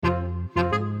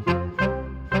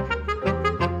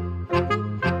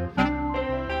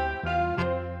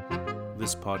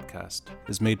This podcast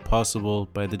is made possible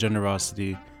by the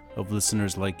generosity of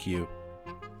listeners like you.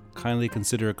 Kindly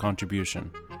consider a contribution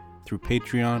through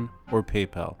Patreon or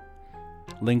PayPal.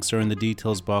 Links are in the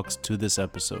details box to this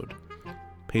episode.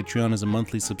 Patreon is a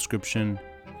monthly subscription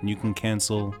and you can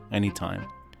cancel anytime.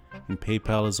 And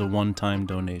PayPal is a one-time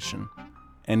donation.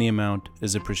 Any amount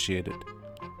is appreciated.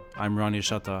 I'm Rani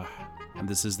Shatah, and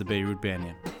this is the Beirut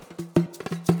Banyan.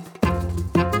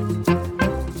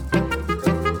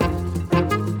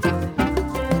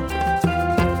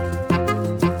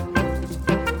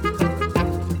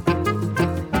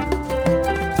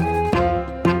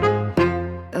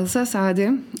 Elsa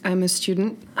Saade. I'm a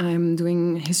student. I'm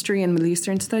doing history and Middle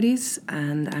Eastern studies,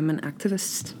 and I'm an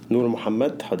activist. Nour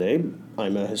Hodeib.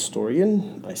 I'm a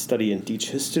historian. I study and teach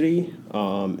history,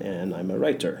 and I'm a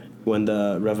writer. When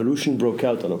the revolution broke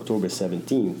out on October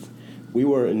 17th, we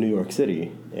were in New York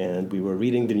City, and we were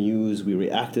reading the news. We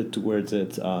reacted towards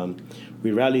it.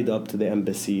 We rallied up to the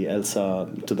embassy,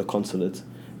 to the consulate.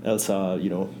 Elsa,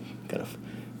 kind of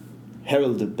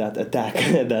heralded that attack,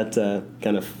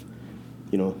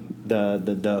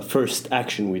 the first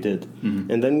action we did.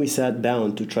 Mm-hmm. And then we sat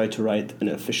down to try to write an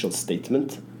official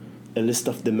statement, a list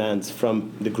of demands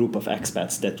from the group of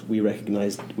expats that we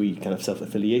recognized we kind of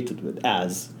self-affiliated with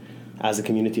as a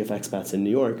community of expats in New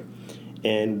York.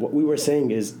 And what we were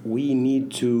saying is we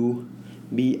need to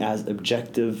be as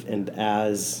objective and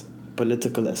as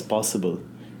political as possible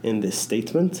in this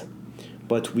statement,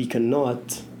 but we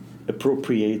cannot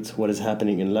appropriate what is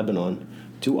happening in Lebanon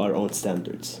to our own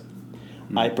standards.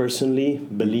 I personally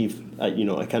believe, I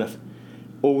kind of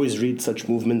always read such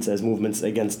movements as movements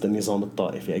against the Nizam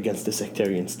al-Ta'ifi, against the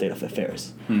sectarian state of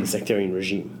affairs, the sectarian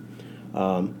regime.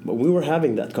 But we were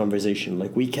having that conversation,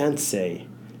 like we can't say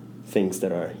things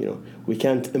that are, we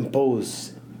can't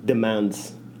impose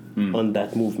demands on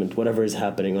that movement, whatever is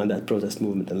happening on that protest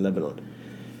movement in Lebanon.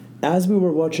 As we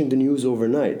were watching the news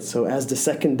overnight, so as the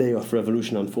second day of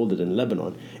revolution unfolded in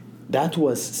Lebanon, that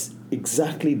was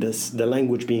exactly the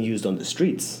language being used on the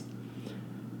streets.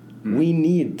 We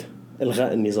need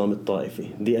إلغاء النظام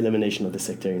الطائفي, the elimination of the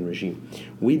sectarian regime.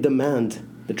 We demand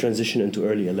the transition into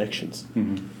early elections.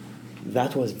 Mm-hmm.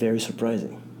 That was very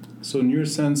surprising. So in your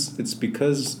sense, it's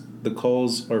because the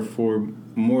calls are for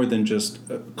more than just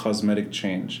a cosmetic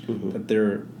change, that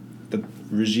the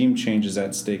regime change is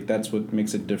at stake. That's what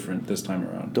makes it different this time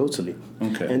around. Totally.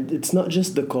 Okay. And it's not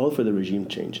just the call for the regime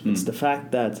change. It's the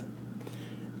fact that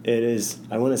it is,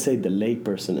 I want to say, the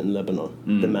layperson in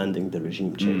Lebanon demanding the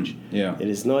regime change. Yeah. It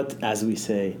is not, as we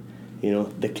say,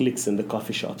 the cliques in the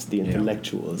coffee shops, the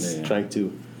intellectuals trying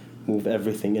to move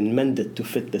everything and mend it to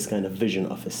fit this kind of vision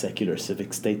of a secular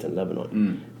civic state in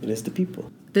Lebanon. It is the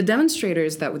people. The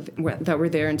demonstrators that were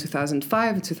there in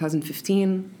 2005,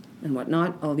 2015, and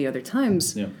whatnot, all the other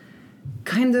times,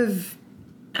 kind of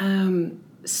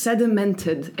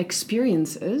sedimented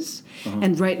experiences.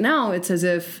 And right now, it's as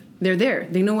if they're there.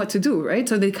 They know what to do, right?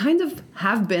 So they kind of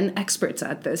have been experts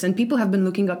at this, and people have been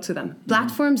looking up to them.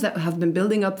 Platforms that have been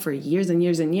building up for years and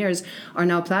years and years are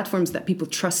now platforms that people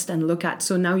trust and look at.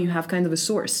 So now you have kind of a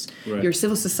source. Right. Your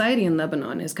civil society in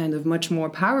Lebanon is kind of much more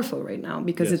powerful right now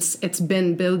because it's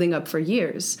been building up for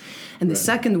years. And the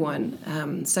second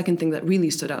thing that really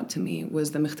stood out to me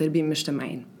was the مغتربين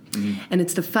مجتمعين. And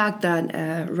it's the fact that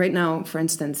right now, for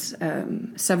instance,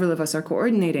 several of us are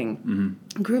coordinating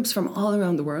groups from all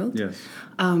around the world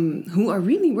who are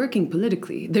really working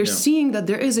politically. They're seeing that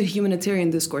there is a humanitarian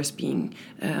discourse being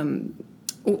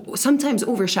sometimes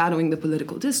overshadowing the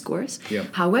political discourse.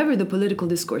 However, the political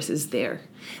discourse is there.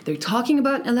 They're talking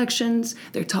about elections.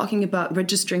 They're talking about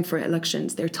registering for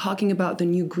elections. They're talking about the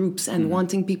new groups and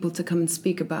wanting people to come and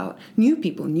speak about new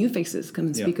people, new faces come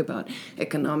and speak about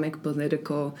economic,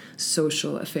 political,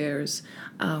 social affairs,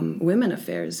 women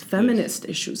affairs, feminist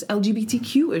issues,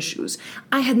 LGBTQ issues.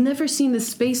 I had never seen this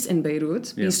space in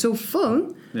Beirut be so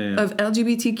full of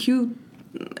LGBTQ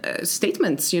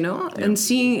statements, and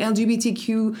seeing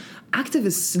LGBTQ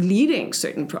activists leading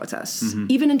certain protests,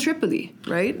 even in Tripoli,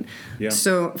 right?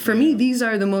 So for me, these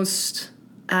are the most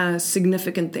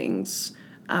significant things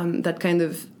that kind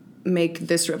of make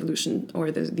this revolution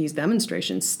or these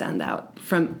demonstrations stand out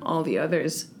from all the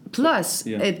others, plus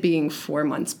it being 4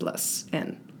 months plus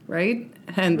in, right?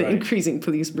 And the increasing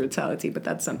police brutality, but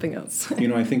that's something else.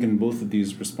 I think in both of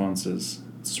these responses,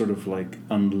 sort of like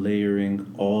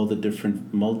unlayering all the different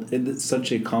it's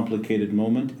such a complicated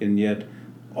moment, and yet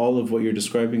all of what you're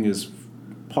describing is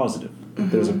positive.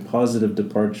 There's a positive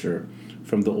departure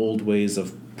from the old ways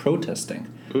of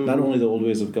protesting, not only the old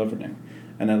ways of governing.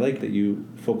 And I like that you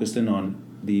focused in on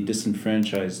the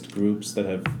disenfranchised groups that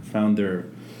have found their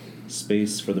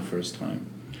space for the first time.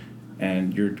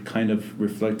 and you're kind of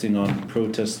reflecting on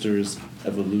protesters'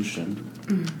 evolution,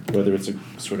 whether it's a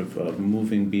sort of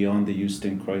moving beyond the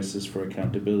Houston crisis for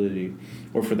accountability,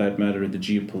 or for that matter, the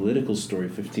geopolitical story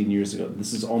 15 years ago.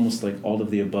 This is almost like all of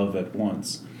the above at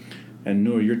once. And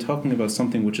Nour, you're talking about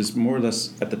something which is more or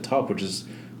less at the top, which is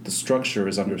the structure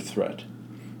is under threat.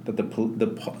 That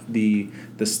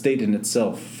the state in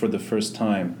itself, for the first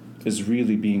time, is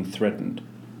really being threatened,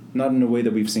 not in a way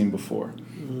that we've seen before.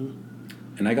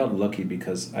 And I got lucky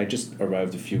because I just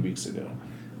arrived a few weeks ago,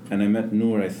 and I met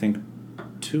Nour, I think,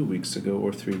 2 weeks ago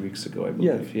or 3 weeks ago, I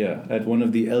believe. Yeah, at one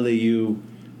of the LAU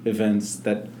events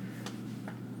that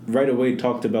right away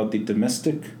talked about the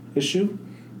domestic issue,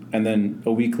 and then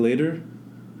a week later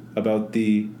about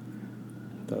the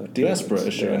diaspora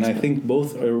issue. And I think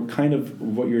both are kind of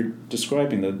what you're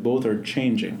describing, that both are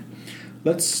changing.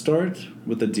 Let's start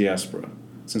with the diaspora,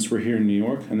 since we're here in New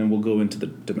York, and then we'll go into the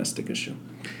domestic issue.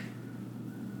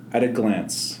 At a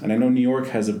glance, and I know New York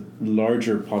has a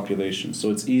larger population,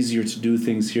 so it's easier to do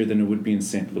things here than it would be in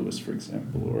St. Louis, for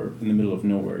example, or in the middle of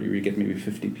nowhere, where you get maybe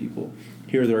 50 people.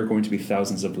 Here there are going to be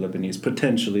thousands of Lebanese,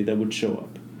 potentially, that would show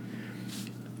up.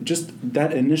 Just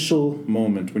that initial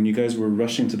moment when you guys were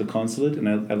rushing to the consulate, and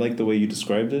I like the way you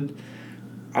described it,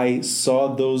 I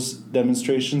saw those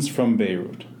demonstrations from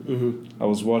Beirut. I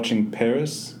was watching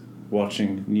Paris,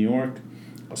 watching New York,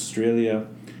 Australia.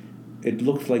 It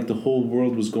looked like the whole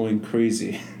world was going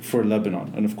crazy for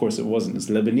Lebanon. And of course it wasn't.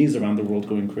 It's Lebanese around the world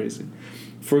going crazy.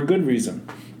 For a good reason.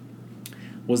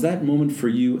 Was that moment for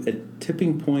you a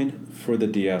tipping point for the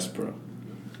diaspora?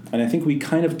 And I think we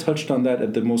kind of touched on that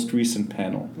at the most recent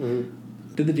panel.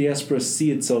 Did the diaspora see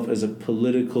itself as a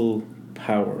political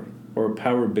power or a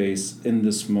power base in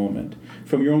this moment,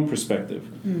 from your own perspective?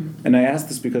 And I ask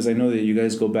this because I know that you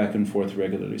guys go back and forth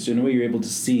regularly. So in a way you're able to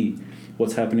see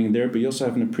what's happening there, but you also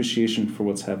have an appreciation for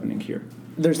what's happening here.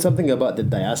 There's something about the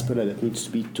diaspora that needs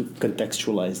to be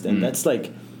contextualized, and that's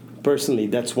like, personally,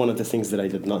 that's one of the things that I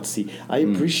did not see. I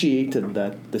appreciated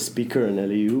that the speaker in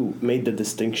LAU made the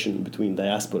distinction between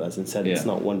diasporas and said it's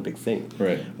not one big thing.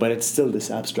 Right. But it's still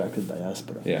this abstracted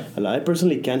diaspora. Yeah. And I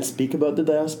personally can't speak about the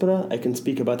diaspora. I can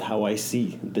speak about how I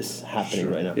see this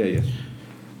happening right now.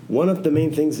 One of the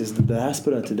main things is the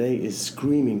diaspora today is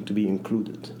screaming to be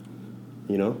included,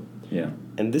 you know? Yeah.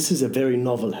 And this is a very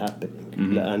novel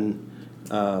happening. And,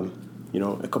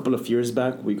 a couple of years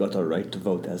back, we got our right to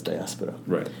vote as diaspora.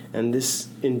 Right. And this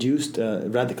induced a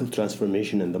radical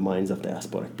transformation in the minds of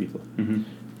diasporic people.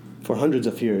 For hundreds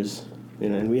of years,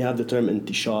 and we have the term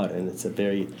intishar, and it's a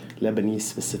very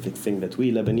Lebanese-specific thing, that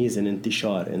we Lebanese in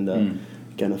intishar, in the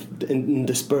kind of in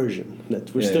dispersion,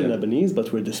 that we're still Lebanese,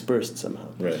 but we're dispersed somehow.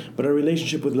 Right. But our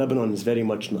relationship with Lebanon is very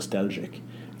much nostalgic.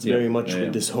 It's very much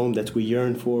with this home that we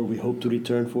yearn for, we hope to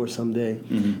return for someday.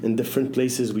 In different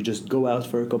places, we just go out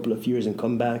for a couple of years and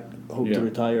come back, hope to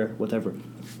retire, whatever.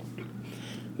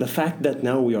 The fact that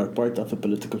now we are part of a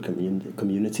political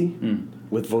community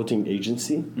with voting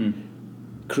agency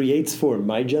creates, for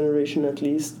my generation at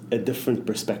least, a different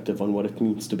perspective on what it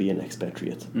means to be an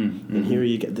expatriate. And here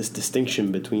you get this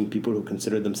distinction between people who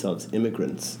consider themselves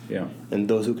immigrants and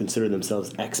those who consider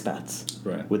themselves expats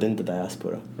within the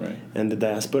diaspora. And the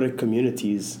diasporic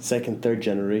communities, second, third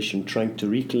generation, trying to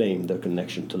reclaim their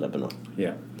connection to Lebanon.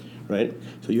 Right?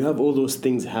 So you have all those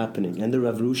things happening, and the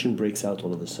revolution breaks out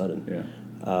all of a sudden.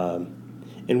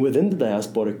 And within the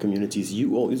diasporic communities,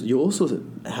 you also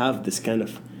have this kind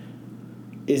of,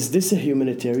 is this a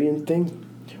humanitarian thing?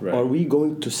 Are we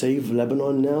going to save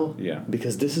Lebanon now?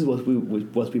 Because this is what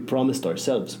we promised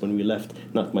ourselves when we left.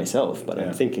 Not myself, but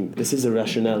I'm thinking this is a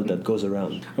rationale that goes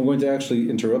around. I'm going to actually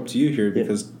interrupt you here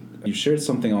because you shared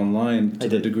something online to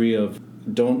the degree of,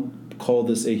 don't call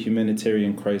this a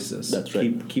humanitarian crisis. That's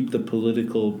right. Keep the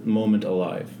political moment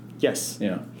alive. Yes.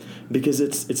 Because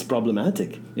it's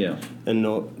problematic. And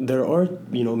there are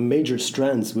major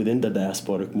strands within the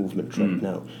diasporic movement right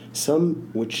now. Some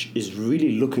which is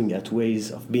really looking at ways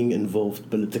of being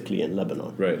involved politically in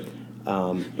Lebanon.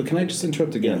 But can I just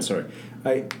interrupt again? Sorry.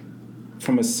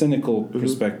 From a cynical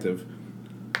perspective,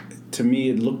 to me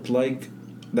it looked like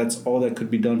that's all that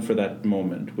could be done for that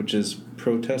moment, which is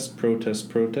protest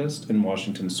in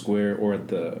Washington Square or at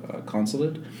the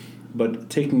consulate. But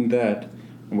taking that,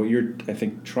 and what you're, I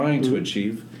think, trying to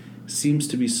achieve seems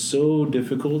to be so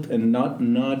difficult and not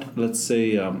let's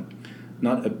say,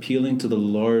 not appealing to the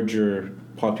larger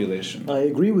population. I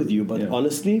agree with you, but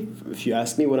honestly, if you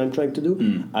ask me what I'm trying to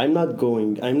do, I'm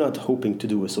not hoping to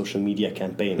do a social media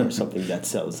campaign or something that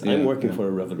sells. I'm working for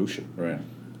a revolution.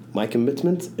 My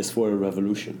commitment is for a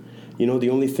revolution. The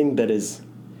only thing that is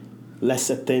less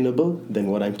attainable than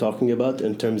what I'm talking about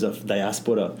in terms of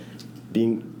diaspora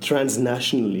being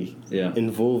transnationally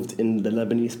involved in the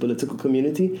Lebanese political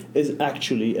community is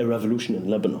actually a revolution in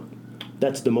Lebanon.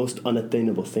 That's the most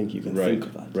unattainable thing you can think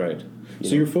about. Right.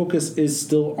 So your focus is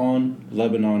still on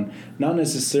Lebanon, not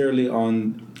necessarily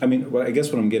on, I mean, I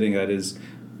guess what I'm getting at is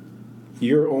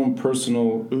your own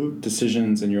personal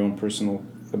decisions and your own personal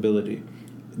ability.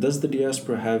 Does the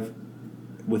diaspora have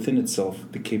within itself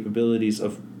the capabilities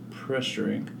of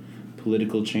pressuring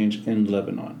political change in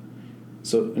Lebanon?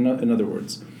 So in other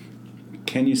words,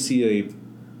 can you see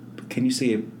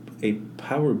a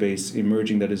power base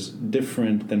emerging that is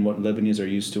different than what Lebanese are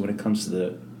used to when it comes to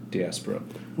the diaspora?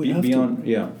 We have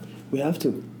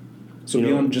to. So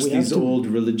beyond just these old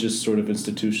religious sort of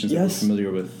institutions that we're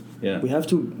familiar with. Yeah. We have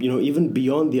to, even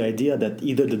beyond the idea that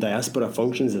either the diaspora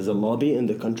functions as a lobby in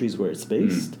the countries where it's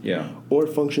based, or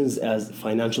functions as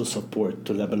financial support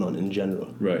to Lebanon in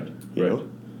general. Right. You know?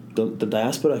 The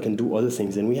diaspora can do other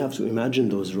things, and we have to imagine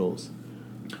those roles.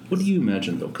 What do you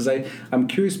imagine, though? Because I'm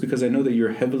curious, because I know that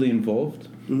you're heavily involved,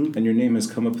 and your name has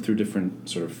come up through different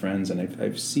sort of friends, and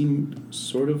I've seen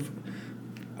sort of,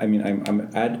 I mean,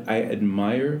 I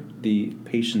admire the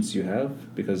patience you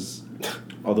have, because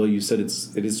although you said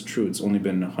it is true, it's only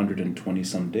been 120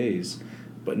 some days,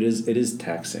 but it is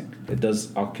taxing. It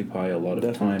does occupy a lot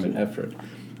of time and effort.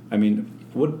 I mean,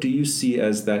 what do you see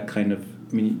as that kind of?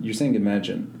 I mean, you're saying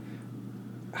imagine.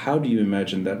 How do you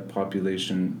imagine that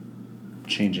population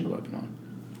changing Lebanon?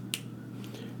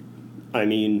 I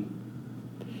mean,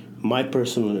 my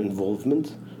personal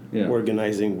involvement,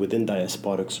 organizing within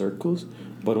diasporic circles,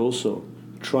 but also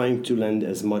trying to lend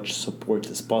as much support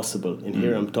as possible. And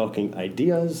here I'm talking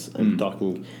ideas, I'm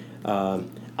talking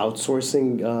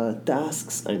outsourcing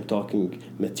tasks, I'm talking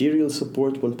material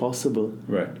support when possible.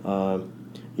 Right.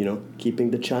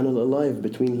 Keeping the channel alive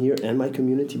between here and my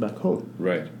community back home.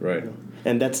 Right.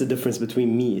 And that's the difference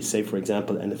between me, say, for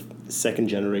example, and a second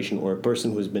generation or a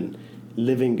person who's been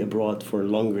living abroad for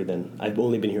longer than... I've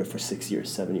only been here for 6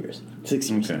 years, 7 years. 6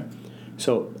 years. Okay.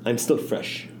 So I'm still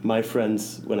fresh. My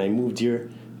friends, when I moved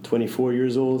here, 24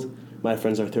 years old, my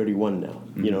friends are 31 now,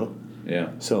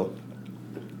 Yeah. So,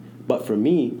 but for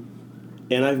me,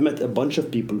 and I've met a bunch of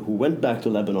people who went back to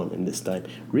Lebanon in this time,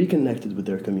 reconnected with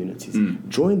their communities,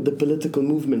 joined the political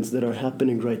movements that are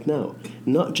happening right now,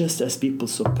 not just as people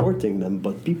supporting them,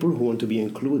 but people who want to be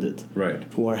included,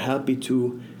 who are happy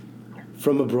to,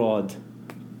 from abroad,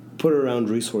 put around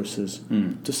resources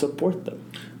to support them.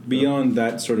 Beyond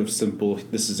that sort of simple,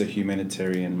 this is a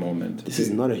humanitarian moment. This is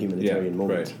not a humanitarian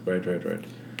moment. Right.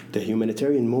 The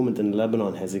humanitarian moment in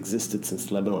Lebanon has existed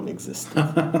since Lebanon existed.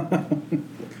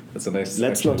 That's a nice.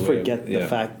 Let's not forget the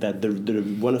fact that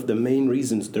one of the main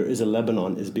reasons there is a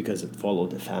Lebanon is because it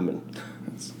followed a famine.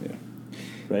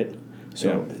 Right?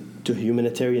 So to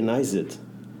humanitarianize it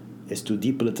is to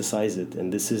depoliticize it,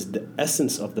 and this is the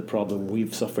essence of the problem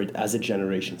we've suffered as a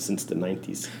generation since the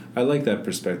 90s. I like that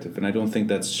perspective, and I don't think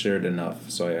that's shared enough,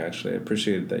 so I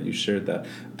appreciate that you shared that.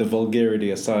 The vulgarity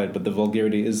aside, but the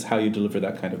vulgarity is how you deliver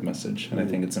that kind of message, and I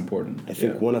think it's important. I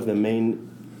think one of the main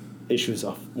issues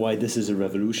of why this is a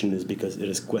revolution is because it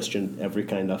has questioned every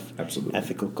kind of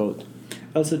ethical code.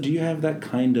 Elsa, do you have that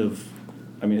kind of,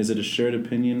 is it a shared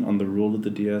opinion on the role of the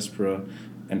diaspora,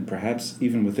 and perhaps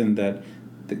even within that,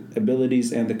 the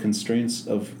abilities and the constraints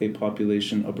of a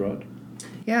population abroad?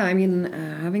 Yeah,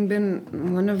 having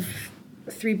been one of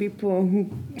 3 people who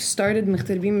started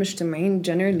مغتربين مجتمعين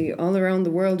generally all around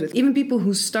the world, with even people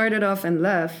who started off and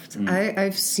left,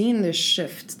 I've seen this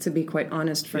shift, to be quite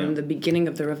honest, from the beginning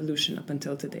of the revolution up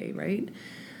until today, right?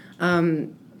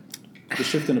 The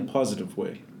shift in a positive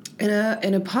way.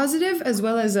 In a positive as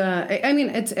well as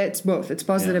it's both. It's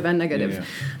positive and negative.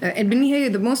 And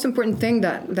the most important thing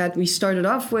that we started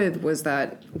off with was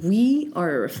that we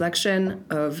are a reflection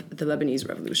of the Lebanese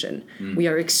revolution. We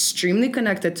are extremely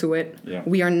connected to it.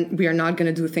 We are not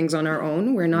going to do things on our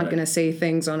own. We're not going to say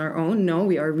things on our own. No,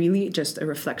 we are really just a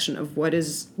reflection of what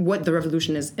the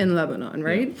revolution is in Lebanon,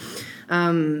 right?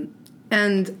 When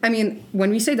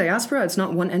we say diaspora, it's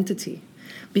not one entity.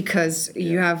 Because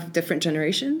you have different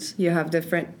generations, you have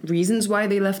different reasons why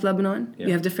they left Lebanon,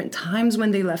 you have different times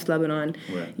when they left Lebanon,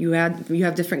 you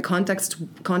have different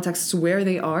contexts where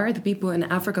they are. The people in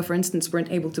Africa, for instance, weren't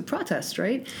able to protest,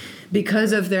 right?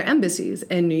 Because of their embassies.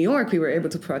 In New York, we were able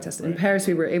to protest. In Paris,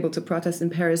 we were able to protest. In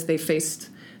Paris, they faced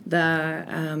the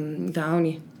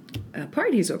Aouni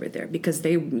parties over there because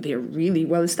they're really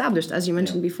well established, as you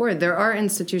mentioned before. There are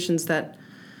institutions that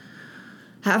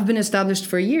have been established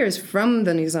for years from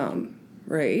the Nizam,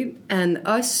 right? And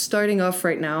us starting off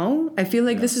right now, I feel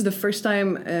like this is the first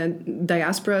time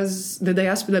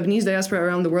Lebanese diaspora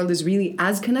around the world is really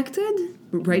as connected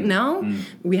Right now,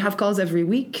 we have calls every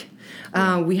week.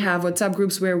 We have WhatsApp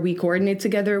groups where we coordinate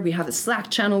together. We have a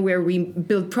Slack channel where we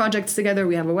build projects together.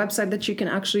 We have a website that you can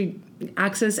actually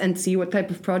access and see what type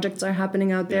of projects are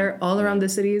happening out there all around the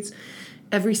cities.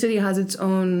 Every city has its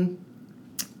own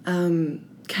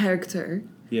character.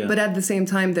 Yeah. But at the same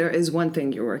time, there is one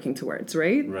thing you're working towards,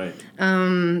 right? Right.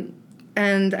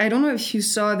 And I don't know if you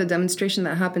saw the demonstration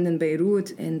that happened in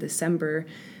Beirut in December.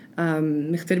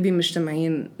 مغتربين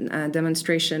مجتمعين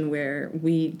demonstration where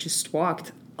we just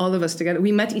walked, all of us together.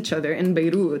 We met each other in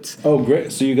Beirut. Oh,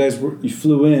 great. So you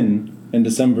flew in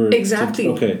December. Exactly.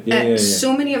 Okay. Yeah.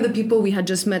 So many of the people we had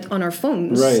just met on our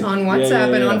phones, on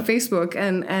WhatsApp and on Facebook,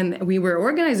 and we were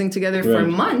organizing together for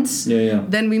months. Yeah.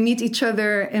 Then we meet each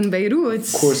other in Beirut.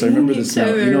 Of course, I remember this now.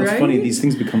 It's funny. These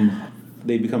things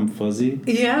become fuzzy.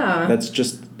 Yeah.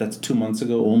 That's 2 months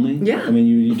ago only. Yeah. I mean,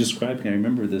 you described me. I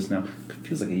remember this now. It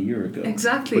feels like a year ago.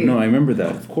 Exactly. But no, I remember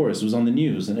that. Of course, it was on the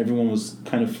news, and everyone was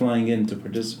kind of flying in to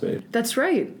participate. That's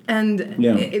right. And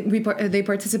we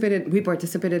participated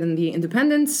in the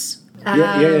Independence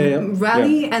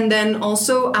rally, and then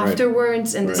also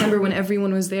afterwards in December when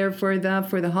everyone was there for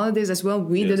the holidays as well,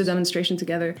 we did a demonstration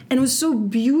together, and it was so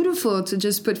beautiful to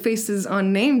just put faces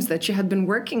on names that you had been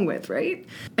working with, right?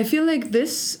 I feel like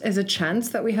this is a chance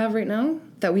that we have right now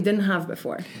that we didn't have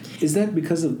before. Is that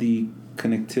because of the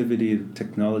connectivity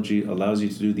technology allows you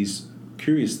to do these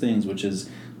curious things, which is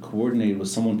coordinate with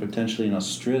someone potentially in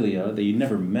Australia that you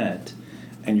never met,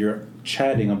 and you're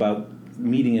chatting about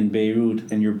meeting in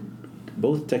Beirut, and you're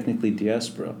both technically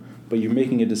diaspora, but you're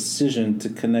making a decision to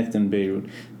connect in Beirut.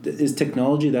 Is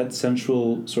technology that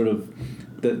central sort of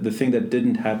the thing that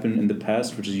didn't happen in the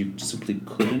past, which is you simply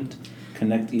couldn't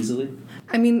connect easily?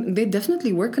 I mean, they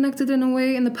definitely were connected in a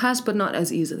way in the past, but not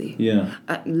as easily. Yeah.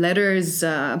 Letters,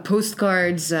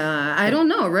 postcards, I don't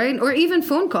know, right? Or even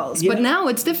phone calls. Yeah. But now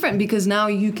it's different because now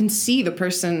you can see the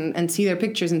person and see their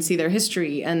pictures and see their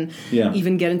history and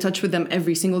even get in touch with them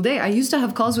every single day. I used to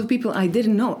have calls with people I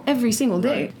didn't know every single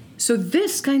day. Right. So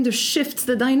this kind of shifts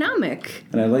the dynamic.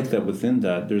 And I like that within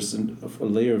that, there's a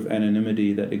layer of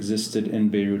anonymity that existed in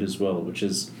Beirut as well, which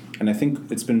is, and I think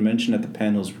it's been mentioned at the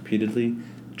panels repeatedly,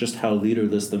 just how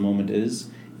leaderless the moment is.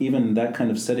 Even in that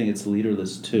kind of setting, it's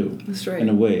leaderless too. That's right. In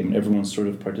a way, I mean, everyone's sort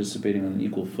of participating on an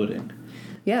equal footing.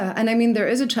 Yeah, and I mean, there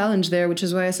is a challenge there, which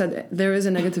is why I said there is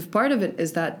a negative part of it,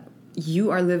 is that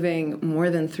you are living more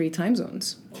than 3 time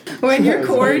zones. When you're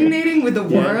coordinating with the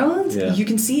world, you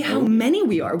can see how many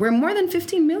we are. We're more than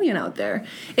 15 million out there.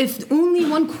 If only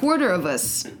 1/4 of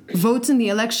us votes in the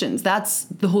elections, that's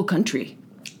the whole country,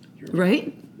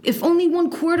 right? If only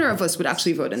 1/4 of us would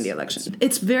actually vote in the election.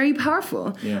 It's very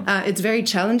powerful. Yeah. It's very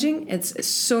challenging. It's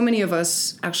so many of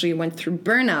us actually went through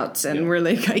burnouts and we're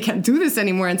like, I can't do this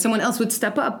anymore. And someone else would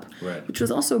step up, which was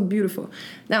also beautiful.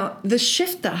 Now, the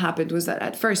shift that happened was that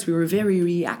at first we were very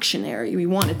reactionary. We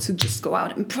wanted to just go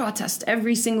out and protest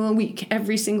every single week.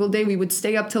 Every single day we would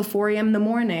stay up till 4 a.m. in the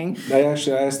morning. I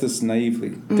asked this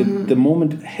naively. Did the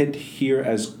moment hit here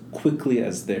as quickly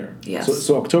as there? Yes.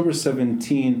 So October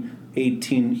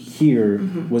 18 here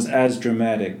was as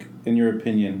dramatic, in your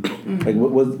opinion? Like,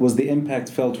 was the impact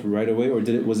felt right away, or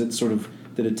did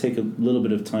it take a little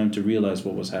bit of time to realize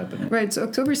what was happening? Right. So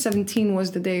October 17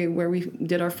 was the day where we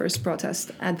did our first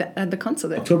protest at the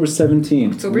consulate. October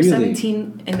 17. October really?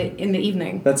 17 in the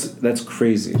evening. That's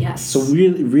crazy. Yes. So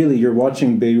really, you're watching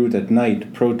Beirut at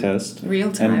night protest.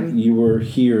 Real time. And you were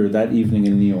here that evening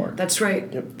in New York. That's right.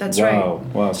 Yep. That's right.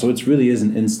 Wow. So it really is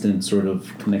an instant sort of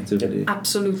connectivity.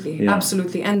 Absolutely. Yeah.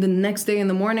 Absolutely. And the next day in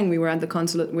the morning, we were at the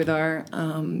consulate with our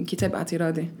kitab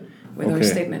atiradi, with our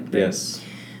statement. Right? Yes.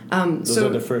 Those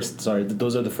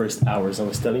are the first hours I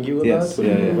was telling you about when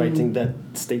we were writing that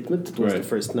statement. It was the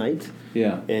first night.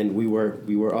 Yeah. And we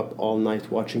were up all night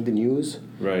watching the news.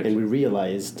 Right. And we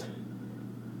realized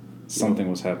something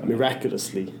was happening.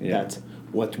 Miraculously that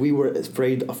what we were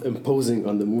afraid of imposing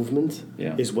on the movement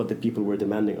is what the people were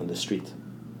demanding on the street.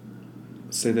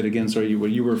 Say that again, sorry.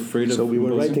 You were afraid of... So we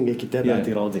were writing a kitab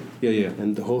atiradi. Yeah.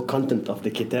 And the whole content of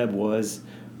the kitab was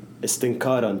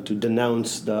istinkaran, to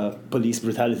denounce the police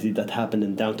brutality that happened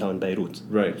in downtown Beirut.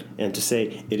 Right. And to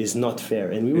say it is not fair.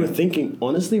 And we were thinking,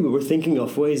 honestly,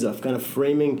 of ways of kind of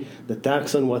framing the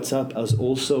tax on WhatsApp as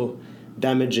also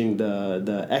damaging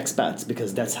the expats,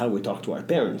 because that's how we talk to our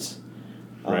parents.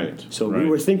 Right. So we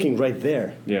were thinking right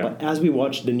there. Yeah. But as we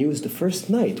watched the news the first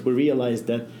night, we realized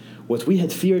that what we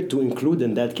had feared to include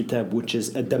in that kitab, which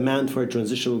is a demand for a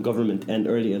transitional government and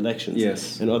early elections.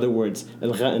 Yes. In other words,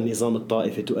 إلغاء النظام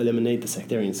الطائفي, to eliminate the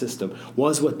sectarian system,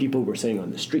 was what people were saying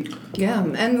on the street. Yeah,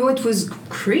 and what was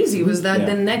crazy was that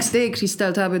the next day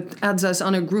Christelle Tabet adds us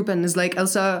on a group and is like,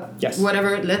 Elsa,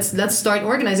 whatever, let's start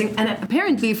organizing. And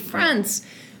apparently France,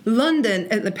 London,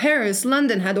 Paris,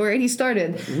 London had already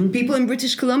started. People in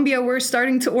British Columbia were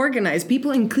starting to organize. People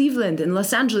in Cleveland, in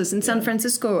Los Angeles, in San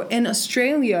Francisco, in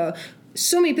Australia,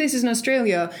 so many places in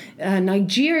Australia,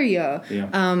 Nigeria,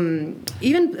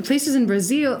 even places in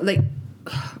Brazil, like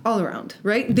all around,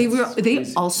 right?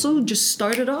 They also just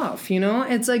started off, you know?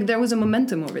 It's like there was a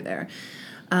momentum over there.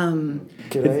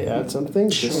 Can I add something?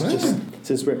 Just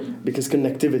since because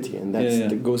connectivity, and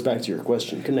that goes back to your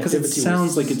question. Connectivity. It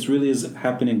sounds like it's really is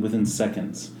happening within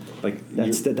seconds. Like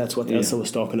that's what Elsa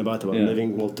was talking about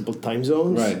living multiple time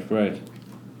zones. Right.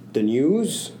 The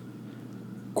news,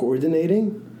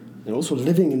 coordinating, and also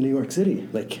living in New York City,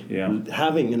 like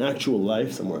having an actual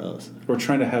life somewhere else. Or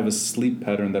trying to have a sleep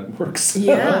pattern that works.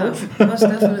 Yeah, most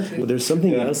definitely. Well, there's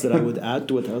something else that I would add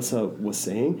to what Elsa was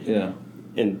saying. Yeah.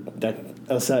 And that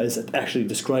Elsa is actually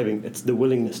describing, it's the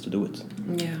willingness to do it.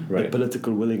 Yeah. The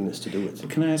political willingness to do it.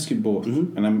 Can I ask you both?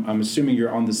 And I'm assuming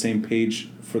you're on the same page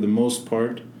for the most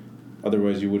part,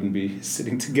 otherwise you wouldn't be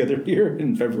sitting together here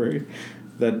in February.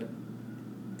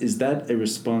 Is that a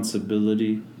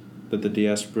responsibility that the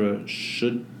diaspora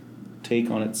should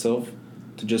take on itself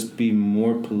to just be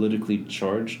more politically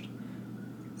charged?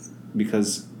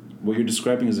 Because what you're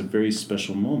describing is a very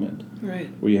special moment. Right.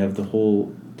 Where you have the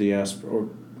whole diaspora, or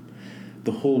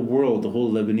the whole world, the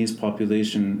whole Lebanese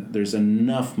population, there's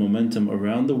enough momentum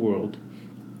around the world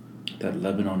that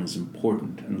Lebanon is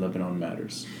important and Lebanon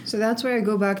matters. So that's where I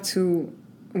go back to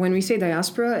when we say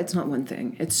diaspora, it's not one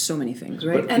thing. It's so many things,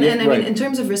 right? But, I mean, in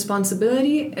terms of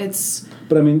responsibility, it's...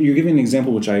 But I mean, you're giving an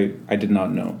example which I did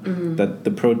not know, that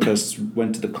the protests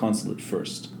went to the consulate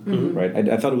first, right?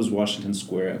 I thought it was Washington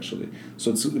Square, actually.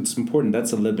 So it's important.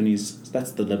 That's the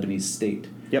Lebanese state.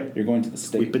 Yep. You're going to the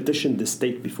state. We petitioned the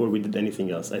state before we did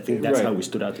anything else. I think that's how we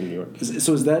stood out in New York.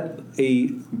 So is that a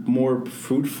more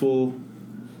fruitful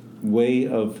way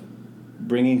of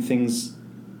bringing things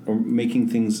or making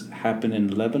things happen in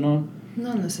Lebanon?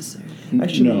 Not necessarily.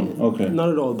 Actually, no. Okay. Not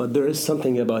at all, but there is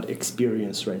something about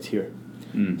experience right here.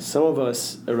 Some of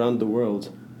us around the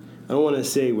world, I don't want to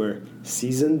say we're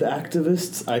seasoned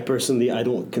activists. I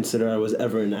don't consider I was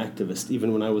ever an activist.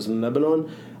 Even when I was in Lebanon,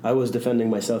 I was defending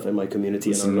myself and my community.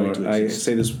 Listen, and our right to I exist.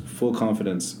 say this full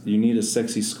confidence. You need a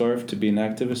sexy scarf to be an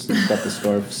activist. You've got the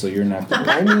scarf, so you're an activist.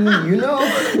 I mean, you know.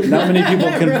 Not many people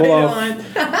can pull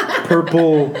off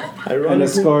purple and a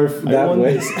scarf that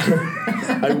way.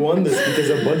 I won this because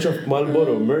a bunch of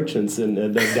Marlboro merchants and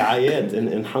the Da'ayat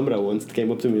in Hamra once came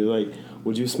up to me like,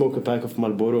 would you smoke a pack of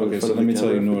Marlboro? Okay, so let me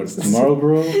tell you, Nour.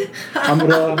 Marlboro,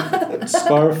 Hamra,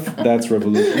 scarf, that's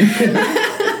revolution.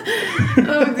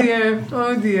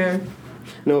 Oh dear.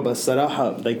 No, but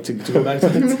Saraha, like to go back to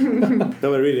it.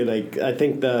 No, but really, like I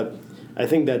think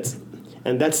that's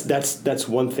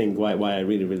one thing why I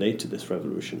really relate to this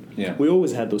revolution. Yeah. We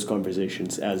always had those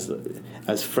conversations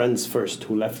as friends first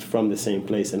who left from the same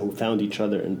place and who found each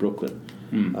other in Brooklyn.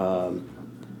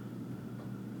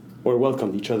 Or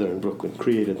welcomed each other in Brooklyn,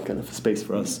 created kind of a space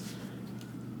for us.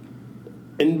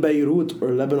 In Beirut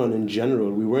or Lebanon in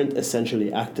general, we weren't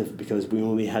essentially active because we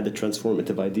only had a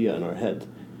transformative idea in our head.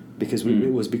 Because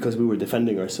it was because we were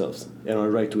defending ourselves and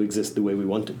our right to exist the way we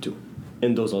wanted to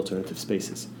in those alternative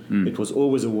spaces. It was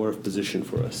always a war of position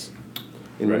for us.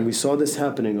 And when we saw this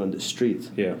happening on the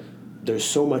street, there's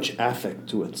so much affect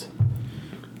to it.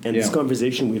 And this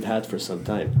conversation we've had for some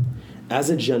time.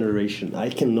 As a generation, I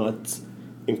cannot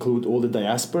include all the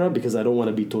diaspora because I don't want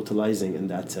to be totalizing in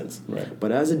that sense. Right.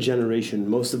 But as a generation,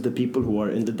 most of the people who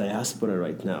are in the diaspora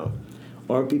right now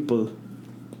are people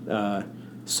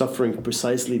suffering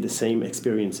precisely the same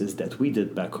experiences that we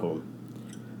did back home.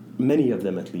 Many of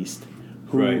them, at least,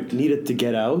 who needed to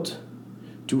get out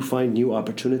to find new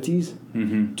opportunities,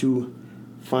 to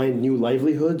find new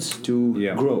livelihoods, to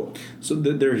grow. So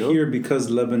they're here because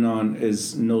Lebanon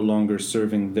is no longer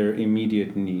serving their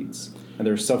immediate needs. And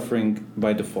they're suffering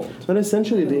by default. But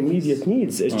essentially, the immediate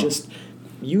needs is just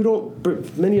you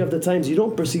don't. Many of the times, you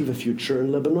don't perceive a future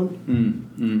in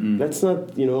Lebanon. Let's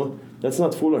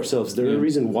not fool ourselves. There is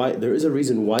a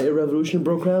reason why a revolution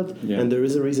broke out, and there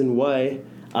is a reason why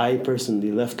I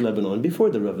personally left Lebanon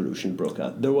before the revolution broke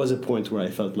out. There was a point where I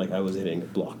felt like I was hitting a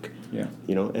block.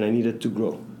 And I needed to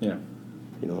grow.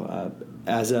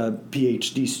 As a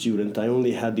PhD student, I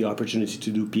only had the opportunity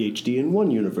to do PhD in one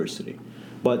university.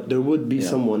 But there would be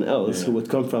someone else who would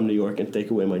come from New York and take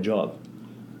away my job.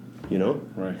 you know?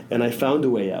 Right. And I found a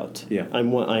way out. Yeah.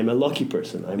 I'm a lucky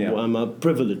person. I'm a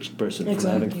privileged person for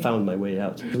having found my way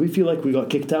out. We feel like we got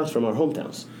kicked out from our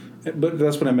hometowns. But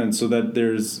that's what I meant. So that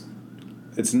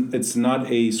it's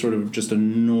not a sort of just a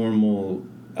normal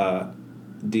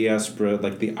diaspora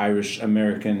like the Irish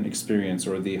American experience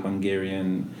or the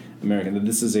Hungarian American. That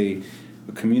this is a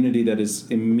community that is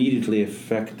immediately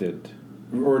affected,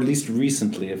 or at least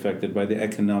recently affected, by the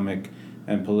economic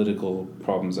and political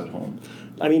problems at home.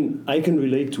 I mean, I can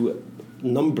relate to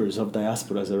numbers of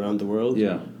diasporas around the world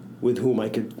with whom I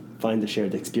could find a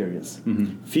shared experience.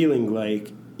 Mm-hmm. Feeling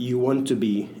like you want to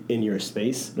be in your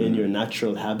space, in your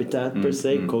natural habitat, per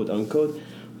se, quote unquote,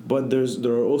 but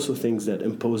there are also things that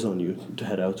impose on you to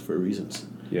head out for reasons.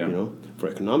 Yeah. You know, for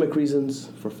economic reasons,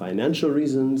 for financial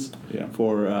reasons,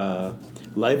 for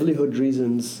livelihood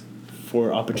reasons,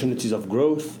 for opportunities of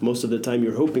growth. Most of the time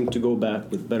you're hoping to go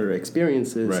back with better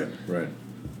experiences. Right.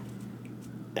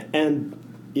 And,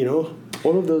 you know,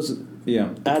 all of those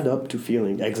add up to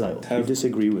feeling exiled. You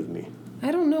disagree with me?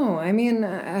 I don't know. I mean,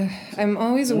 I'm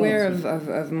always aware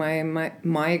of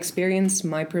my experience,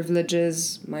 my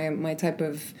privileges, my type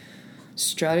of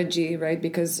strategy, right?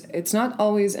 Because it's not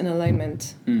always in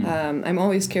alignment. I'm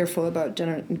always careful about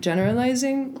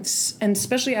generalizing, and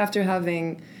especially after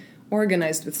having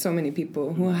organized with so many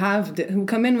people who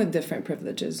come in with different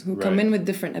privileges, who come in with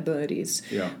different abilities,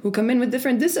 who come in with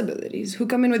different disabilities, who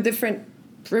come in with different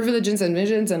privileges and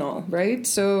visions and all, right?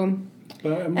 So...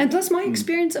 and plus, my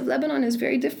experience of Lebanon is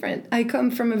very different. I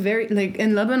come from a very, like,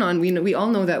 in Lebanon, we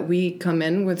all know that we come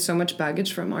in with so much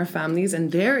baggage from our families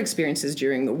and their experiences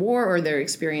during the war, or their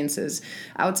experiences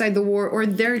outside the war, or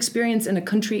their experience in a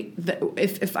country that,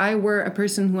 if I were a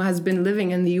person who has been living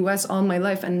in the U.S. all my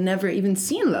life and never even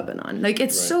seen Lebanon, like,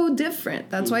 it's so different.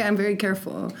 That's why I'm very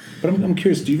careful. But I'm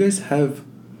curious, do you guys have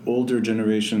older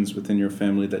generations within your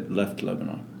family that left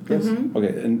Lebanon? Yes. Mm-hmm.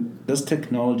 Okay, and does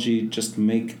technology just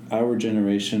make our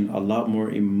generation a lot more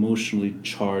emotionally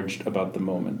charged about the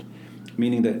moment?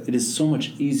 Meaning that it is so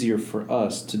much easier for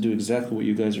us to do exactly what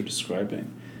you guys are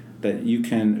describing. That you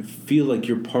can feel like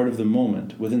you're part of the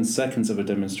moment. Within seconds of a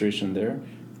demonstration there,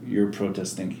 you're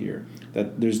protesting here.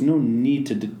 That there's no need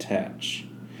to detach.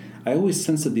 I always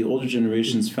sense that the older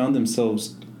generations found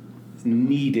themselves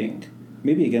needing,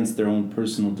 maybe against their own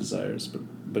personal desires,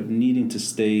 but needing to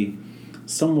stay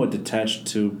somewhat detached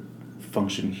to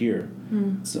function here.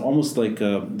 It's almost like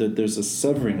that there's a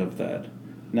severing of that.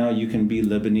 Now you can be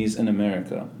Lebanese in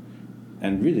America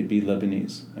and really be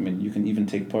Lebanese. I mean, you can even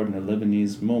take part in a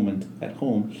Lebanese moment at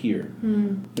home here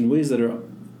in ways that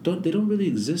they don't really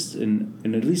exist in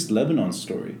at least Lebanon's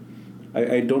story.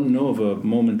 I don't know of a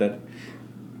moment that,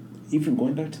 even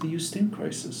going back to the Eustin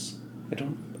crisis, I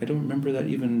don't remember that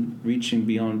even reaching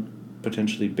beyond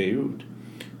potentially Beirut.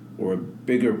 Or a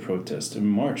bigger protest in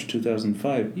March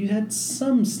 2005, you had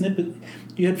some snippet,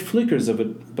 you had flickers of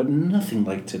it, but nothing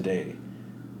like today.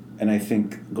 And I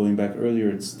think, going back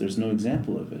earlier, there's no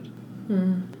example of it.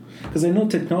 Because I know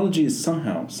technology is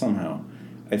somehow,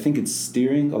 I think it's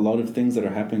steering a lot of things that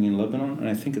are happening in Lebanon, and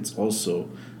I think it's also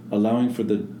allowing for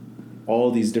all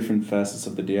these different facets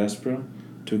of the diaspora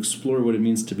to explore what it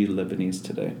means to be Lebanese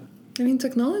today. I mean,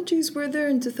 technologies were there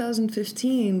in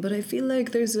 2015, but I feel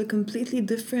like there's a completely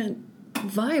different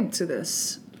vibe to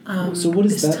this. So what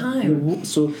is this that? time?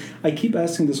 So I keep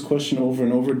asking this question over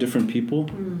and over, different people.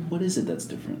 What is it that's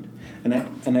different? And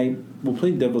I will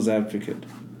play devil's advocate.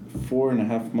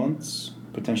 4.5 months,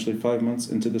 potentially 5 months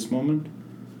into this moment,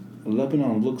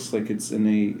 Lebanon looks like it's in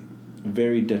a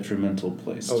very detrimental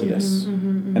place to this.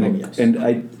 And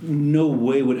I no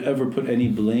way would ever put any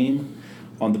blame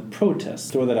on the protests,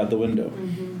 throw that out the window.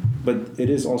 But it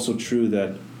is also true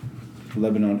that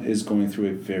Lebanon is going through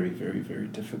a very, very, very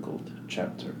difficult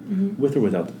chapter, with or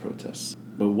without the protests.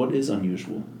 But what is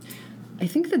unusual? I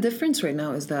think the difference right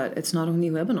now is that it's not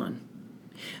only Lebanon.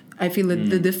 I feel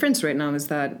that the difference right now is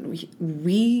that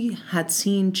we had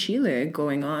seen Chile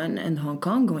going on and Hong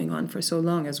Kong going on for so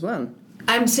long as well.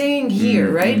 I'm saying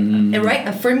here, right?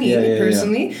 Right. For me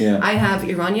personally, I have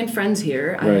Iranian friends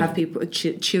here. I have people,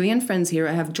 Chilean friends here.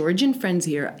 I have Georgian friends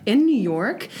here in New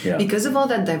York. Because of all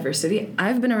that diversity,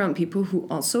 I've been around people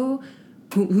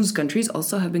whose countries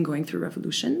also have been going through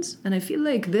revolutions, and I feel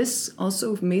like this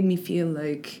also made me feel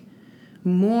like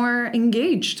more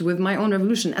engaged with my own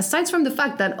revolution. Aside from the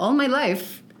fact that all my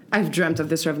life I've dreamt of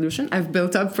this revolution. I've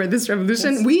built up for this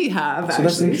revolution. We have, so actually.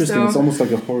 That's interesting. It's almost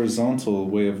like a horizontal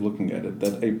way of looking at it,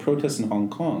 that a protest in Hong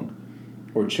Kong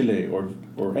or Chile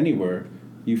or anywhere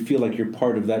you feel like you're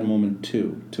part of that moment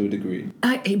too, to a degree.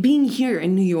 Being here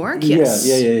in New York, yes.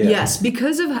 Yeah. Yes,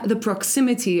 because of the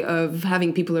proximity of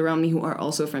having people around me who are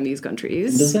also from these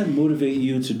countries. And does that motivate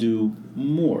you to do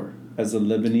more as a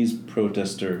Lebanese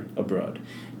protester abroad?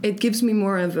 It gives me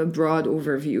more of a broad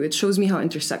overview. It shows me how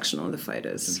intersectional the fight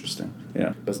is. Interesting.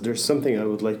 Yeah. But there's something I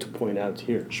would like to point out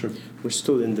here. Sure. We're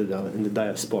still in the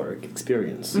diasporic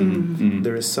experience. Mm-hmm.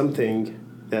 There is something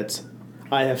that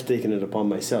I have taken it upon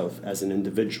myself as an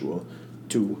individual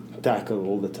to tackle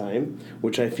all the time,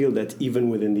 which I feel that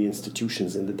even within the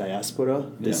institutions in the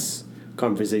diaspora, this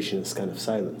conversation is kind of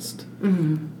silenced.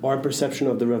 Mm-hmm. Our perception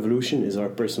of the revolution is our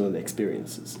personal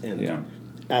experiences. And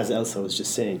as Elsa was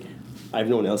just saying, I've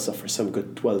known Elsa for some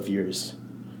good 12 years,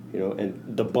 and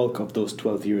the bulk of those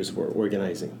 12 years were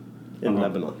organizing in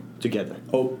Lebanon together.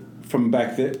 Oh, from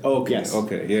back there? Okay, yes.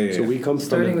 Okay, yeah. So we come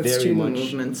starting from with very much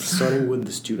movements. starting with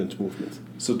the student movement.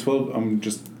 So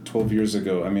 12 years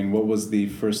ago, I mean, what was the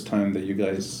first time that you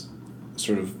guys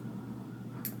sort of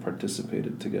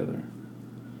participated together?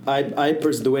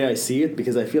 The way I see it,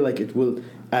 because I feel like it will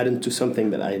add into something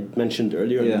that I mentioned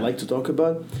earlier and I'd like to talk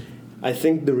about. I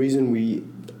think the reason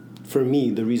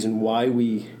why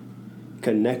we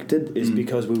connected is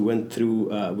because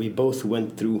we both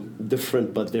went through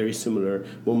different but very similar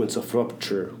moments of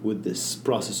rupture with this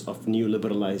process of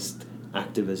neoliberalized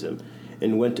activism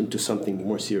and went into something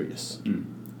more serious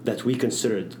that we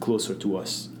considered closer to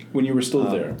us. When you were still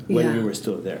there? When we were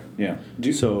still there. Yeah.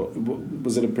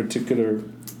 Was it a particular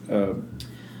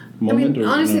moment?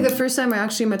 Honestly, the first time I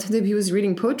actually met Hodeib, he was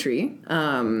reading poetry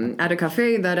at a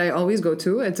cafe that I always go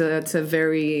to. It's a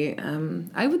very,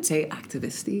 I would say,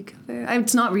 activisty cafe.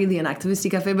 It's not really an activisty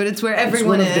cafe, but it's where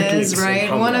everyone is, right?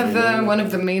 One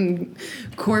of the main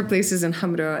core places in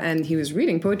Hamra, and he was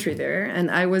reading poetry there.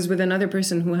 And I was with another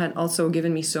person who had also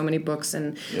given me so many books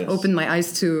and opened my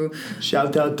eyes to...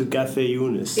 Shout out to Cafe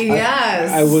Yunus.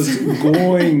 Yes! I was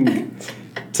going...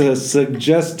 to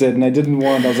suggest it, and I didn't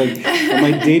want. I was like, "Am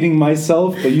I dating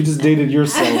myself?" But you just dated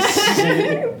yourself.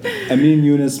 Amin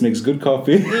Yunus makes good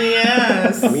coffee.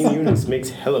 Yes. Amin Yunus makes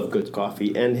hell of good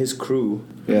coffee, and his crew.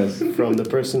 Yes. From the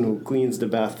person who cleans the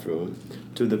bathroom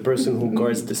to the person who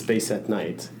guards the space at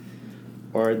night,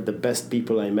 are the best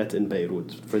people I met in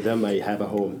Beirut. For them, I have a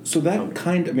home. So that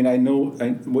kind. I mean, I know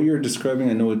what you're describing.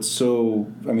 I know it's so.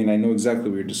 I mean, I know exactly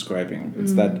what you're describing.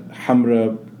 It's that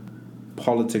Hamra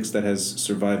politics that has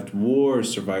survived war,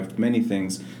 survived many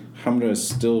things. Hamra is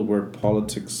still where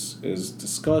politics is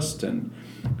discussed, and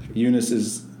Yunus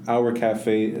is our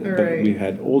cafe, but we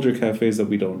had older cafes that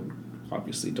we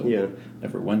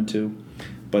never went to.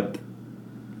 But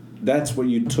that's what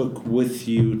you took with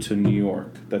you to New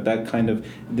York. That kind of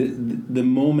the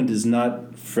moment is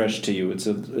not fresh to you. It's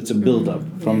a build up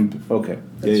from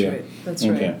That's right. That's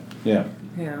right. Yeah.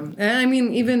 Yeah, and I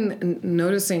mean, even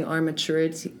noticing our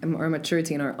maturity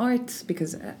in our art,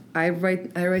 because I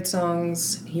write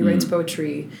songs, he writes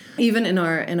poetry. Even in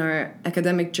our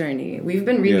academic journey, we've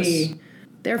been really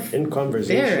in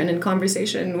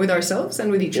conversation with ourselves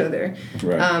and with each other.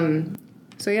 Right.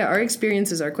 So our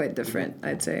experiences are quite different,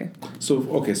 I'd say. So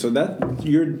that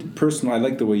your personal. I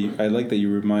like that you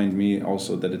remind me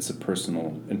also that it's a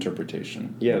personal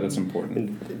interpretation. Yeah, that's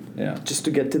important. Just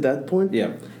to get to that point.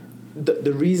 Yeah.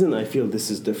 The reason I feel this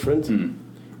is different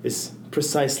is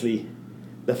precisely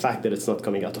the fact that it's not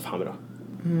coming out of Hamra.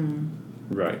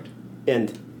 Right.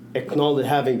 And acknowledge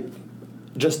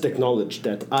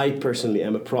that I personally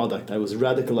am a product. I was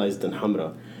radicalized in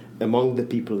Hamra among the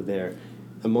people there,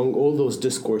 among all those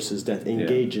discourses that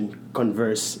engage and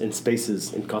converse in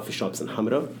spaces, in coffee shops in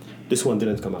Hamra. This one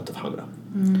didn't come out of Hamra.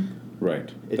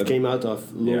 Right. It came out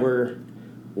of lower...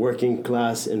 working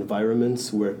class environments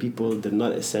where people did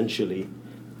not essentially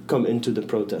come into the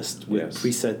protest with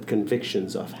preset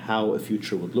convictions of how a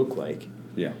future would look like.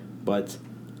 Yeah. But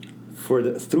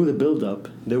through the build-up,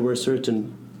 there were certain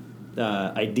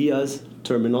ideas,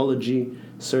 terminology,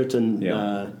 certain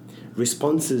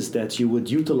responses that you would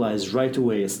utilize right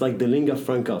away. It's like the lingua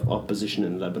franca of opposition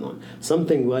in Lebanon.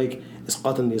 Something like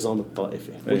إسقاط النظام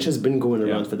الطائفي, which has been going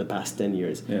around for the past 10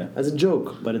 years as a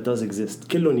joke, but it does exist.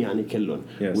 كلن يعني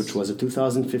كلن, which was a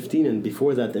 2015, and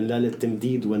before that in ليلة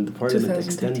التمديد when the parliament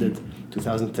extended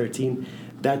 2013.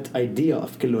 That idea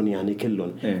of كلن يعني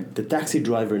كلن, the taxi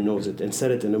driver knows it and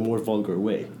said it in a more vulgar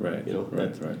way. Right.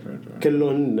 Right.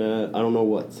 كلن, I don't know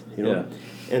what.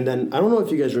 And then I don't know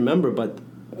if you guys remember, but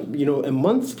a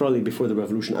month probably before the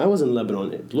revolution, I was in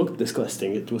Lebanon. It looked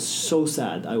disgusting. It was so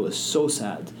sad. I was so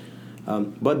sad.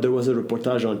 But there was a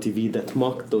reportage on TV that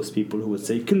mocked those people who would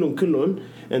say kullun,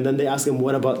 and then they ask them,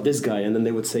 what about this guy? And then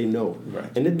they would say no. Right.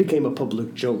 And it became a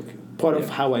public joke. part of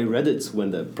how I read it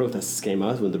when the protests came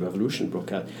out, when the revolution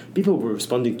broke out. People were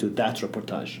responding to that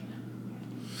reportage.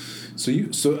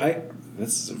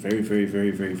 That's a very, very,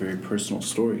 very, very, very personal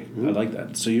story. I like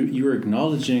that. So you're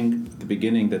acknowledging at the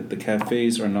beginning that the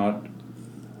cafes are not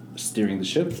steering the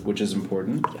ship, which is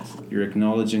important. Yes. You're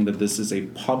acknowledging that this is a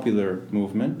popular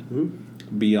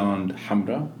movement beyond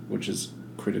Hamra, which is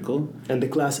critical. And the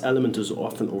class element is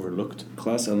often overlooked.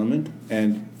 Class element.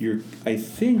 And you're, I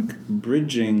think,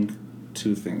 bridging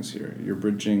two things here. You're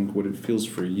bridging what it feels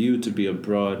for you to be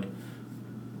abroad,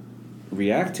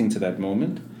 reacting to that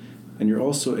moment, and you're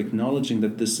also acknowledging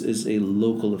that this is a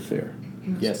local affair.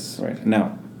 Yes. Right.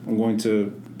 Now, I'm going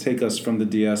to take us from the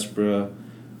diaspora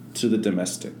to the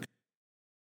domestic.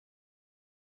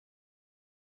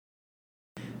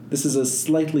 This is a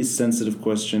slightly sensitive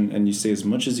question, and you say as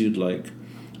much as you'd like.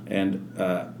 And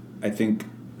I think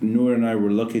Nour and I were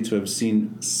lucky to have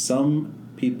seen some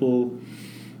people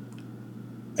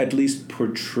at least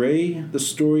portray the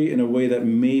story in a way that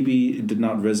maybe did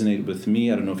not resonate with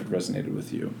me. I don't know if it resonated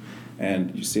with you.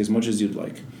 And you say as much as you'd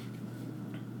like.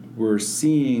 We're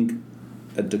seeing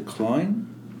a decline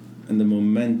in the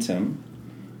momentum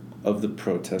of the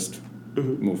protest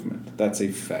movement. That's a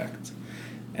fact.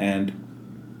 And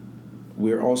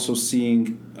we're also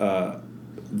seeing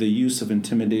the use of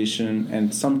intimidation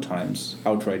and sometimes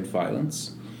outright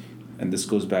violence. And this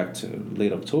goes back to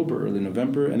late October, early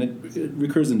November, and it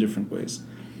recurs in different ways.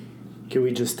 Can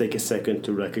we just take a second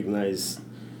to recognize,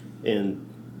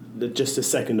 just a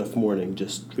second of mourning,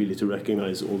 just really to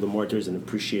recognize all the martyrs and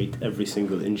appreciate every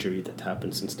single injury that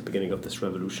happened since the beginning of this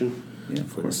revolution? Yeah,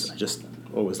 of course. I just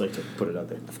always like to put it out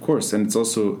there. Of course, and it's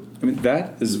also,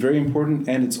 that is very important,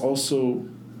 and it's also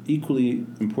equally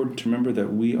important to remember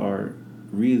that we are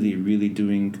really, really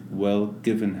doing well,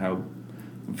 given how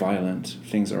violent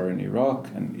things are in Iraq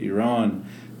and Iran,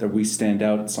 that we stand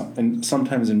out, and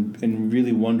sometimes in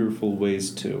really wonderful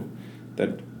ways too,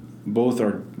 that both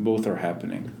are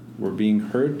happening. We're being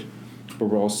hurt, but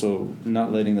we're also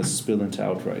not letting this spill into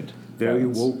outright Very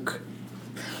violence. woke.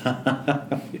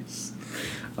 Yes.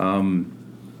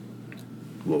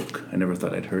 Woke. I never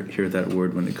thought I'd hear that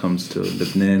word when it comes to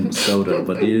Lebanon, Sauda,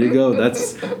 but here you go.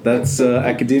 That's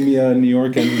academia in New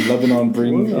York and Lebanon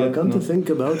bring. Well, come to think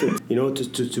about it,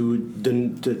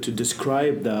 to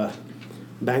describe the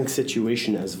bank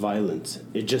situation as violent,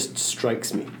 it just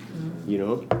strikes me,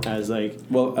 as like.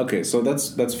 Well, okay, so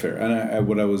that's fair, and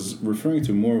what I was referring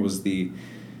to more was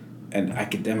and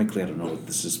academically, I don't know if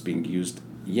this is being used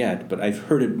yet, but I've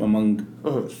heard it among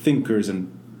thinkers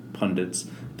and pundits.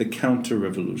 The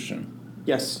counter-revolution.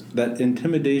 Yes. That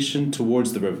intimidation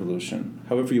towards the revolution,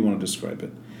 however you want to describe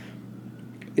it,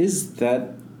 is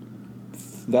that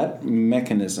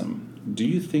mechanism, do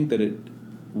you think that it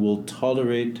will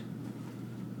tolerate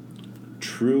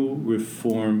true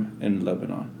reform in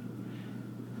Lebanon?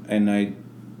 And I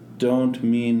don't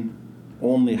mean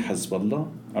only Hezbollah.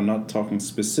 I'm not talking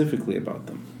specifically about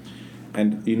them.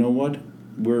 And you know what?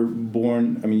 We're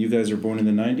born, you guys are born in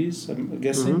the 90s, I'm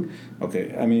guessing?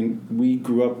 Okay, we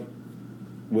grew up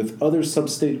with other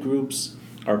sub-state groups.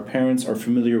 Our parents are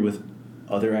familiar with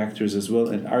other actors as well,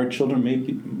 and our children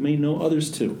may know others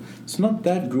too. It's not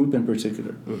that group in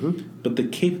particular, but the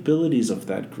capabilities of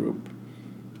that group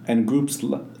and groups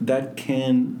that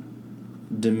can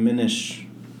diminish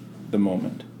the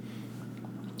moment.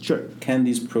 Sure. Can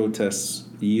these protests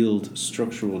yield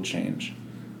structural change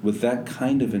with that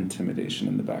kind of intimidation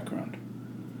in the background?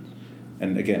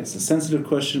 And again, it's a sensitive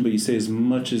question, but you say as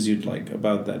much as you'd like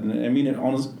about that. And I mean it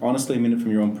honestly, I mean it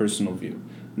from your own personal view,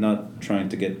 not trying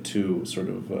to get too sort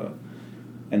of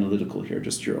analytical here,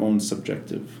 just your own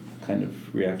subjective kind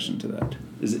of reaction to that.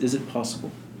 Is it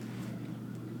possible?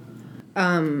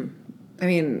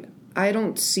 I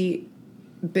don't see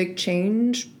big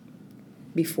change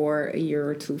before a year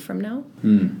or two from now,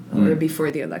 or before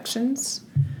the elections.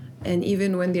 And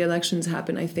even when the elections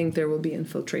happen, I think there will be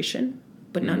infiltration,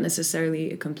 but not necessarily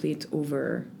a complete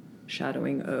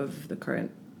overshadowing of the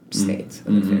current state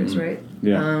of affairs, right?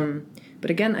 Yeah. But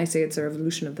again, I say it's a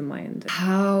revolution of the mind.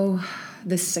 How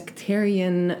the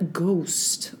sectarian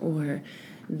ghost or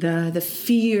the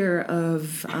fear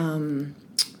of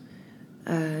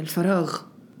al-faragh,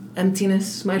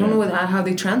 emptiness. I don't know how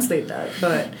they translate that,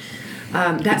 but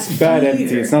that's bad fear.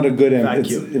 empty. It's not a good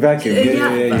empty. Vacuum. It's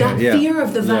vacuum. That fear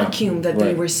of the vacuum that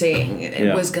they were saying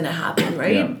it was going to happen,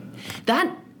 right? Yeah.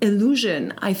 That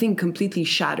illusion, I think, completely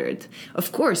shattered.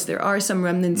 Of course, there are some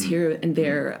remnants here and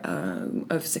there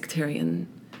of sectarian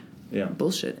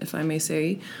bullshit, if I may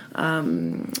say,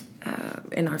 in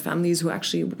our families who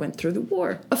actually went through the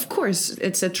war. Of course,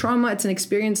 it's a trauma, it's an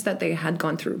experience that they had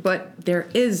gone through, but there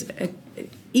is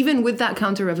even with that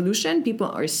counter-revolution, people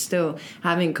are still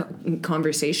having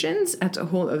conversations at a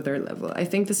whole other level. I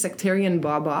think the sectarian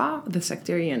Baba, the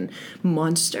sectarian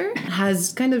monster,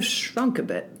 has kind of shrunk a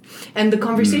bit. And the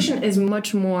conversation is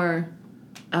much more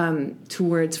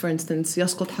towards, for instance,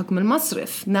 يسقط حكم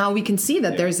المصرف. Now we can see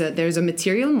that there's a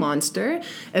material monster,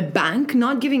 a bank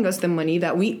not giving us the money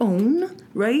that we own,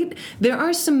 right? There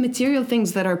are some material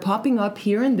things that are popping up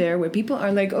here and there where people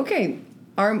are like, okay,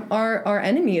 our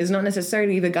enemy is not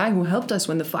necessarily the guy who helped us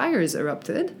when the fires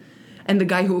erupted, and the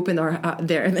guy who opened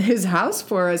his house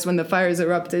for us when the fires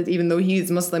erupted, even though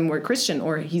he's Muslim or Christian,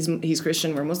 or he's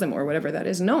Christian or Muslim or whatever that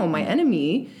is. No, my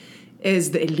enemy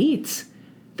is the elite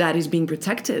that is being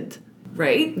protected,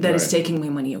 right? That is taking my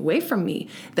money away from me.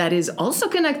 That is also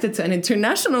connected to an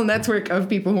international network of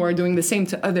people who are doing the same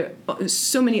to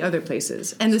so many other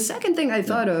places. And the second thing I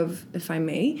thought of, if I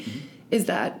may, is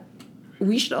that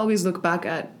we should always look back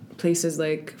at places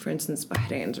like, for instance,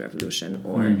 Bahrain's revolution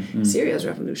or Syria's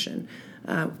revolution,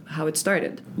 how it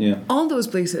started. Yeah. All those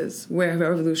places where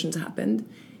revolutions happened,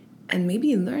 and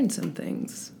maybe learn some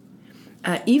things.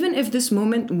 Even if this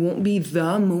moment won't be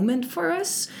the moment for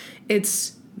us,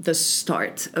 it's the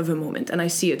start of a moment, and I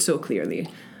see it so clearly.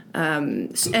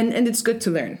 And it's good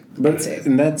to learn. But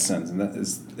in that sense, and that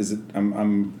is it?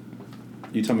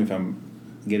 You tell me if I'm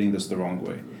getting this the wrong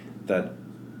way. That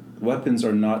weapons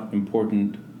are not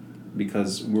important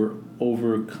because we're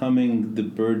overcoming the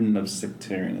burden of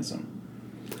sectarianism.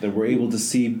 That we're able to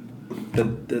see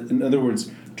that in other words,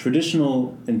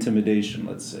 traditional intimidation,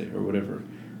 let's say, or whatever,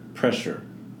 pressure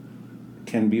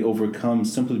can be overcome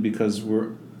simply because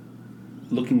we're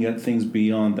looking at things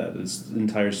beyond that, its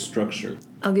entire structure.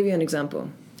 I'll give you an example.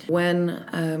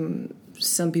 When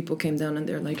some people came down and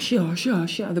they're like, Shia, Shia,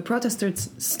 Shia, the protesters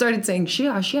started saying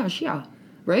Shia, Shia, Shia,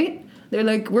 right? They're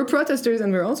like, we're protesters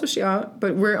and we're also Shia,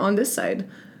 but we're on this side.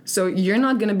 So you're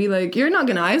not going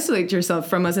to isolate yourself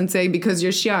from us and say, because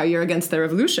you're Shia, you're against the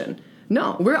revolution.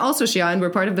 No, we're also Shia and we're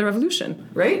part of the revolution,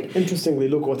 right? Interestingly,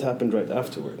 look what happened right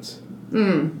afterwards.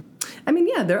 I mean,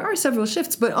 yeah, there are several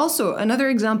shifts, but also another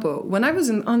example. When I was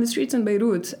on the streets in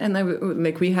Beirut, and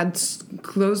we had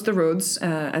closed the roads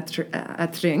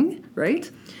at Ring, right?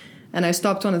 And I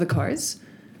stopped one of the cars.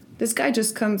 This guy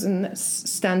just comes and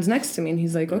stands next to me, and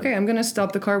he's like, "Okay, I'm gonna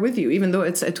stop the car with you," even though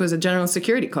it was a general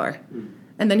security car.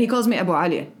 And then he calls me Abu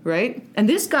Ali, right? And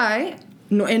this guy,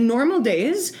 in normal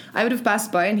days, I would have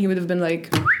passed by, and he would have been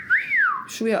like,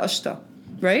 "Shwiya ashta."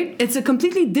 Right? It's a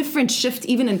completely different shift,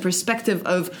 even in perspective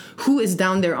of who is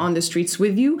down there on the streets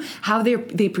with you, how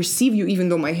they perceive you, even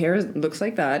though my hair looks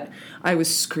like that. I was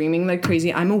screaming like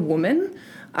crazy. I'm a woman.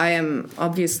 I am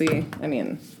obviously,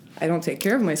 I don't take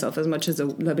care of myself as much as a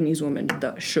Lebanese woman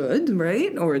should,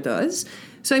 right? Or does.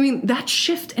 So, that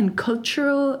shift in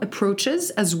cultural approaches,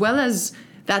 as well as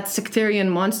that sectarian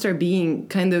monster being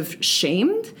kind of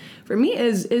shamed, for me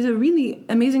is a really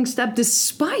amazing step,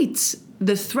 despite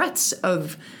the threats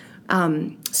of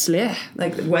slayh,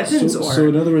 like weapons. So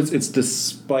in other words, it's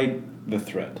despite the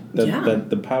threat.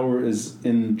 That the power is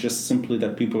in just simply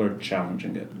that people are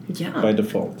challenging it by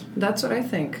default. That's what I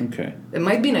think. Okay. It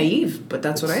might be naive, but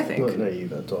that's what I think. It's not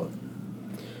naive at all.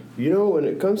 You know, when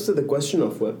it comes to the question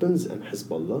of weapons and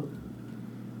Hezbollah,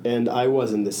 and I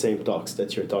was in the same talks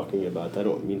that you're talking about. I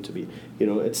don't mean to be, it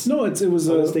was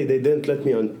honestly, they didn't let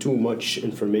me on too much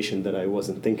information that I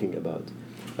wasn't thinking about.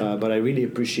 But I really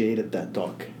appreciated that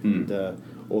talk,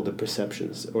 all the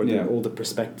perceptions or all the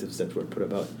perspectives that were put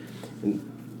about. And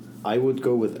I would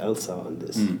go with Elsa on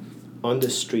this. On the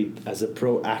street, as a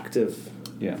proactive,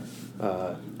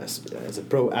 as a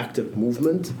proactive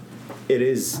movement, it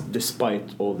is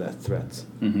despite all that threats.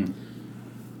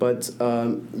 But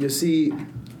you see,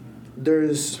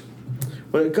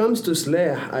 when it comes to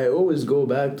slayh, I always go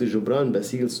back to Gibran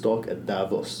Basil's talk at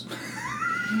Davos.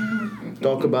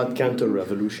 Talk about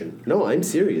counter-revolution. No, I'm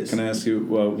serious. Can I ask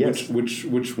you, yes.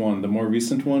 which one? The more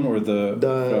recent one or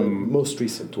the most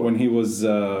recent one? When he was...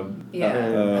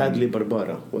 Hadley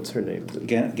Barbara. What's her name?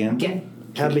 Gamble?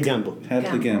 Hadley Gamble.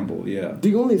 Hadley Gamble, yeah.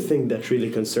 The only thing that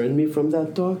really concerned me from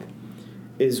that talk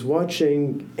is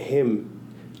watching him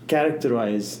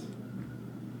characterize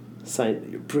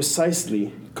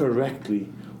precisely, correctly,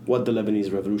 what the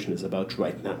Lebanese revolution is about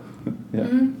right now.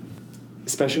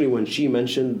 Especially when she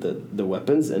mentioned the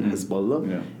weapons and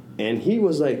Hezbollah. And he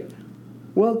was like,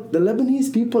 well, the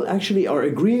Lebanese people actually are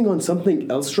agreeing on something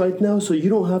else right now, so you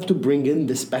don't have to bring in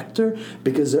the specter,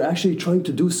 because they're actually trying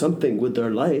to do something with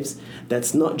their lives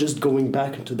that's not just going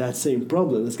back into that same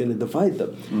problem that's going to divide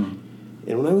them.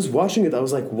 And when I was watching it, I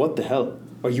was like, what the hell?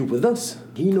 Are you with us?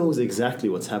 He knows exactly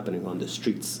what's happening on the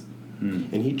streets.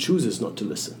 And he chooses not to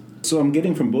listen. So I'm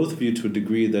getting from both of you to a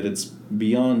degree that it's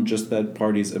beyond just that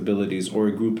party's abilities or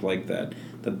a group like that.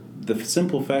 That the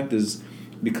simple fact is,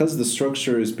 because the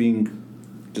structure is being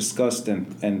discussed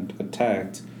and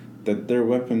attacked, that their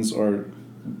weapons are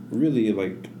really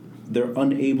like, they're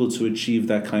unable to achieve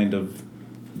that kind of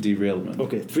derailment.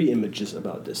 Okay, 3 images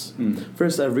about this.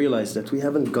 First, I realized that we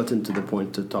haven't gotten to the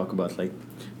point to talk about like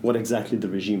what exactly the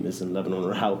regime is in Lebanon,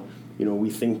 or how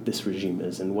we think this regime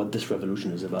is and what this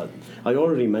revolution is about. I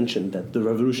already mentioned that the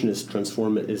revolution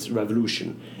is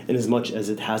revolution in as much as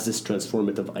it has this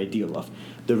transformative ideal of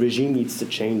the regime needs to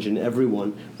change, and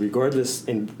everyone, regardless,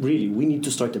 and really we need to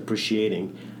start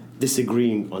appreciating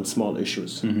disagreeing on small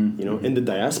issues, in the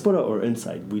diaspora or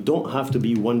inside. We don't have to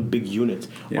be one big unit.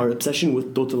 Our obsession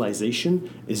with totalization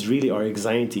is really our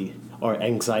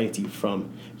anxiety from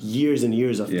years and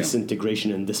years of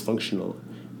disintegration and dysfunctional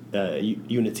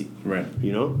unity. Right.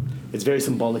 It's very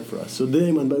symbolic for us. So,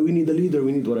 but we need a leader,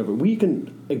 we need whatever. We can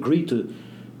agree to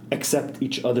accept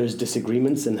each other's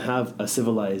disagreements and have a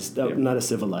civilized,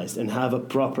 and have a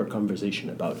proper conversation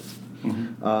about it.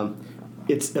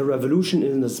 It's a revolution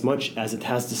in as much as it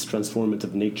has this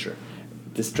transformative nature,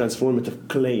 this transformative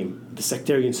claim. The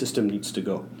sectarian system needs to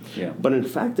go. Yeah. But in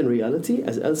fact, in reality,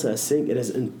 as Elsa is saying, it has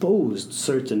imposed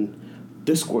certain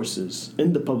discourses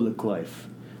in the public life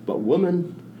about women,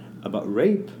 about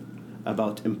rape,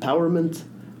 about empowerment,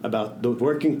 about the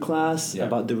working class,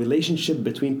 about the relationship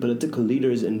between political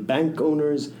leaders and bank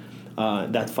owners,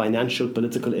 that financial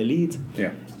political elite,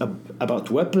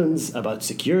 about weapons, about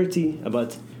security,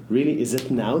 about... Really, is it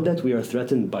now that we are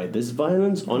threatened by this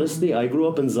violence? Honestly, I grew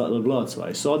up in Zat al-Blad, so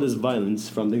I saw this violence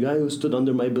from the guy who stood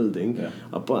under my building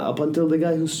up until the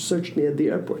guy who searched me at the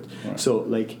airport. Right. So,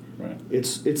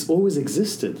 it's always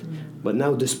existed. But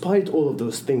now, despite all of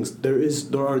those things,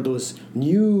 there are those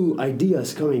new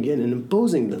ideas coming in and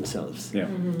imposing themselves.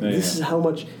 This is how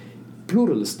much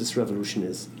pluralist this revolution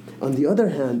is. On the other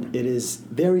hand, it is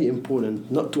very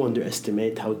important not to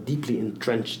underestimate how deeply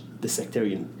entrenched the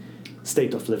sectarian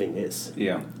state of living is.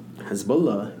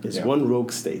 Hezbollah is one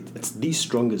rogue state. It's the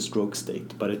strongest rogue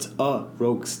state, but it's a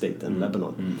rogue state in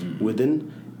Lebanon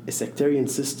within a sectarian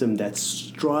system that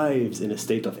strives in a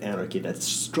state of anarchy, that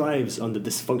strives on the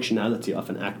dysfunctionality of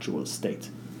an actual state.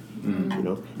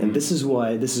 And this is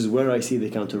where I see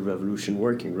the counter-revolution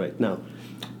working right now.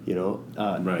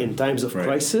 In times of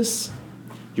crisis,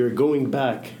 you're going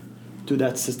back to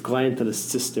that clientelist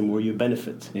system where you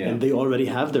benefit. And they already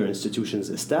have their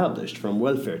institutions established, from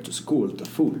welfare to school to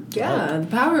food. To health,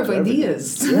 the power of ideas.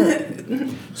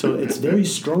 So it's very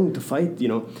strong to fight,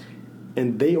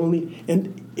 and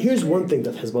here's one thing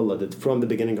that Hezbollah did from the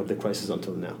beginning of the crisis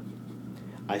until now.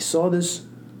 I saw this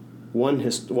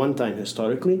one time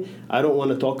historically. I don't want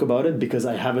to talk about it because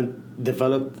I haven't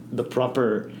developed the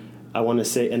proper, I want to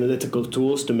say, analytical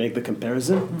tools to make the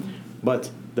comparison.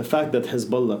 But the fact that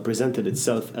Hezbollah presented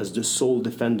itself as the sole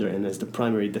defender and as the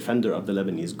primary defender of the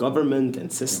Lebanese government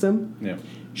and system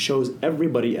shows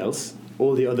everybody else,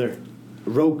 all the other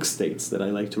rogue states that I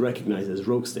like to recognize as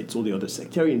rogue states, all the other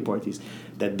sectarian parties,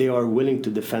 that they are willing to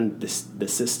defend the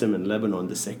system in Lebanon,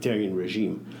 the sectarian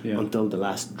regime, until the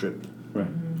last drip.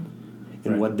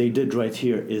 And what they did right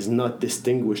here is not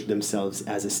distinguish themselves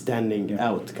as a standing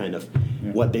out kind of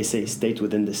what they say state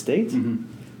within the state.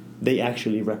 They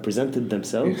actually represented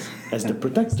themselves as the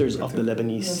protectors of the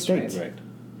Lebanese state.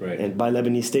 Right. And by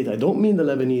Lebanese state, I don't mean the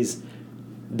Lebanese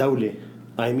dawla.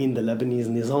 I mean the Lebanese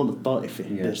nizam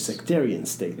al-ta'ifi, the sectarian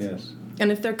state.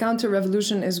 And if their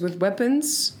counter-revolution is with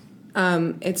weapons,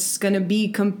 it's going to be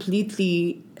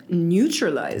completely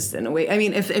neutralized in a way. I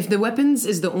mean, if the weapons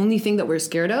is the only thing that we're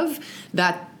scared of,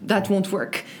 that won't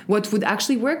work. What would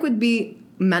actually work would be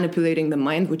manipulating the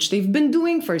mind, which they've been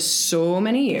doing for so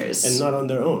many years. And not on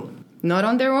their own. Not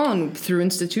on their own, through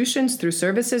institutions, through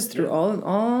services, through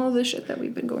all the shit that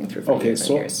we've been going through for years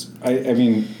and years. I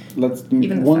mean, let's...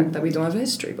 Even the fact that we don't have a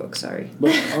history book, sorry.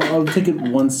 But I'll take it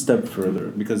one step further,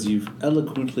 because you've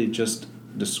eloquently just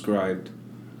described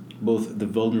both the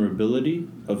vulnerability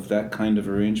of that kind of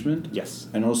arrangement,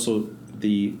 and also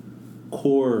the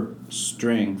core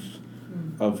strength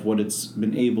of what it's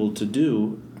been able to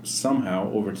do somehow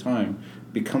over time,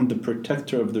 become the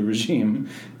protector of the regime.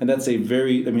 And that's a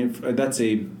very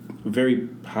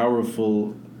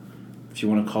powerful, if you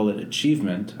want to call it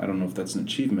achievement. I don't know if that's an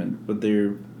achievement, but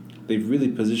they've really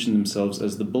positioned themselves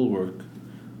as the bulwark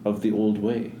of the old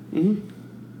way.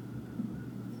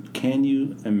 Can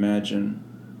you imagine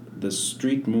the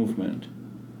street movement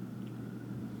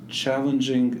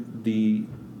challenging the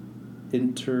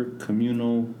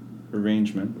intercommunal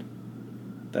arrangement,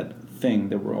 that thing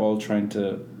that we're all trying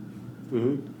to,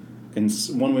 in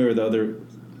one way or the other,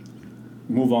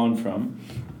 move on from,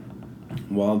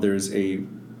 while there's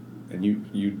and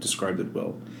you described it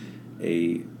well,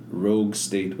 a rogue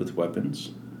state with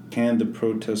weapons, can the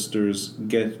protesters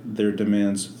get their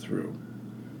demands through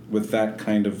with that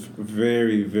kind of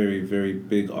very, very, very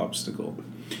big obstacle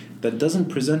that doesn't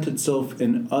present itself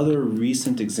in other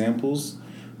recent examples?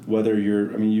 Whether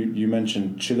you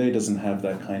mentioned Chile doesn't have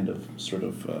that kind of sort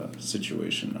of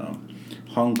situation.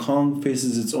 Hong Kong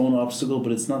faces its own obstacle,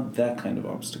 but it's not that kind of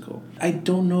obstacle. I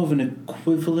don't know of an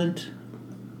equivalent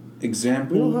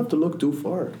example. We don't have to look too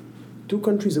far. 2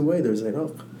 countries away, there's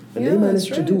Iraq. And Yeah, they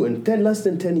managed that's to do right. in less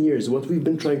than 10 years what we've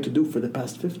been trying to do for the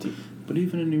past 50. But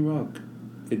even in Iraq,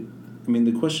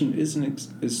 the question is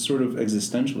sort of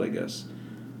existential, I guess.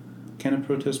 Can a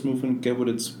protest movement get what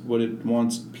it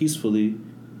wants peacefully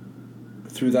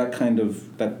through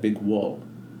that big wall,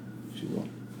 if you will?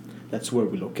 That's where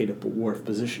we locate a war of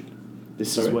position.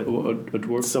 This is what a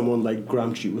dwarf? someone like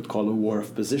Gramsci would call a war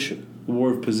of position.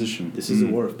 War of position. This is a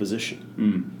war of position.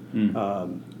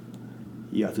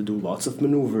 You have to do lots of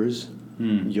maneuvers.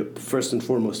 First and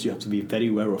foremost, you have to be very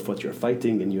aware of what you're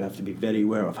fighting, and you have to be very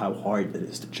aware of how hard it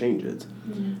is to change it.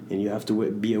 And you have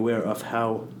to be aware of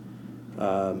how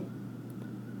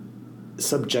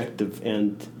subjective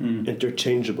and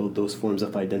interchangeable those forms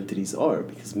of identities are,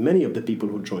 because many of the people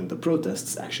who joined the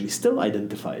protests actually still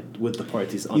identified with the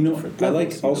parties on different levels. I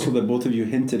like also that both of you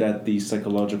hinted at the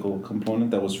psychological component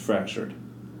that was fractured,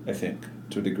 I think,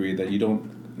 to a degree, that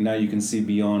now you can see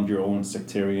beyond your own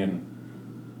sectarian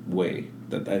way.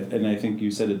 And I think you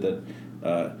said it, that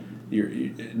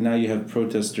now you have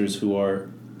protesters who are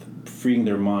freeing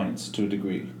their minds to a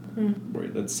degree,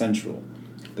 right? That's central.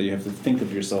 That you have to think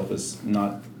of yourself as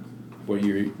not what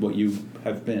you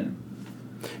have been.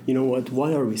 You know what?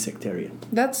 Why are we sectarian?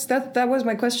 That was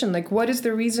my question. Like, what is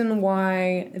the reason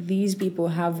why these people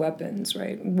have weapons,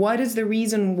 right? What is the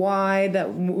reason why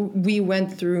that we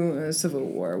went through a civil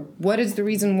war? What is the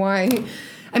reason why?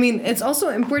 I mean, it's also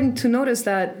important to notice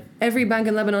that every bank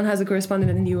in Lebanon has a correspondent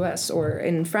in the U.S. or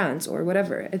in France or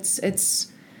whatever. It's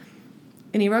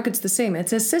in Iraq, it's the same.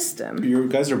 It's a system. You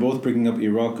guys are both bringing up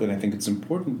Iraq, and I think it's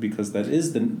important because that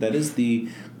is the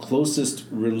closest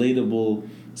relatable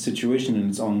situation, and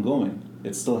it's ongoing.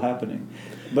 It's still happening.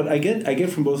 But I get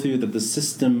from both of you that the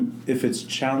system, if it's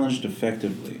challenged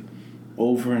effectively,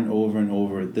 over and over and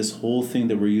over, this whole thing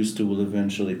that we're used to will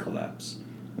eventually collapse,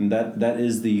 and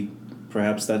that's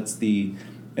the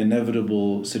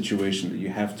inevitable situation, that you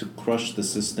have to crush the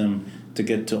system to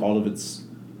get to all of its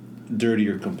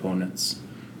dirtier components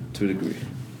to a degree.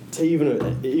 So even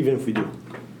if we do,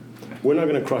 we're not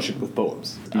going to crush it with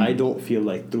poems. I don't feel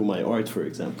like through my art, for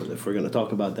example, if we're going to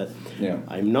talk about that,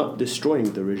 I'm not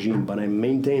destroying the regime, but I'm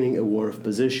maintaining a war of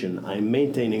position.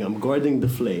 I'm guarding the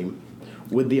flame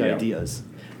with the ideas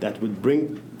that would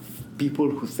bring people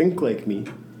who think like me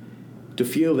to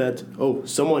feel that,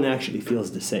 someone actually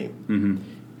feels the same.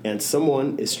 And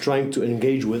someone is trying to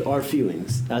engage with our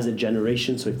feelings as a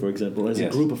generation, so for example, as a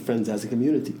group of friends, as a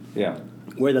community. Yeah.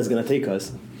 Where that's going to take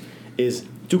us is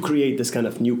to create this kind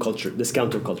of new culture, this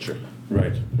counterculture.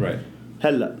 Right.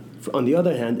 Hella. On the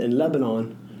other hand, in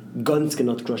Lebanon, guns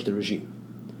cannot crush the regime.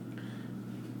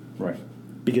 Right.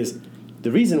 Because the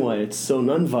reason why it's so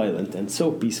non-violent and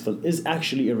so peaceful is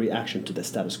actually a reaction to the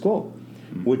status quo,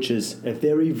 which is a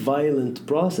very violent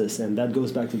process. And that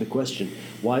goes back to the question,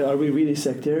 why are we really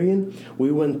sectarian?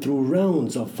 We went through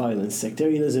rounds of violence.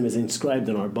 Sectarianism is inscribed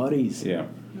in our bodies. Yeah.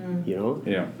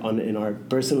 In our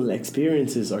personal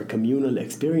experiences, our communal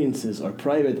experiences, our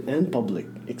private and public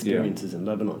experiences in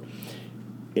Lebanon.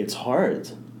 It's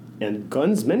hard. And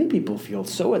guns, many people feel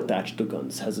so attached to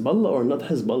guns, Hezbollah or not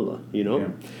Hezbollah,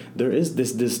 There is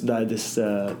this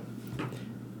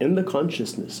in the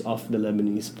consciousness of the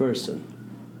Lebanese person,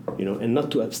 and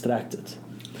not to abstract it.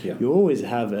 Yeah. You always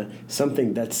have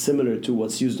something that's similar to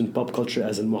what's used in pop culture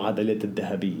as al-mu'adalat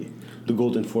al-dhahabiyya, the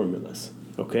golden formulas.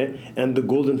 Okay, and the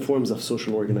golden forms of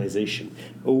social organization.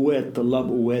 Uwait Talab,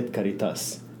 Uwait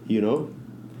Caritas,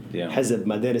 Hazab,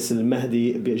 Madaris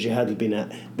al-Mahdi, Jihad al-Bina.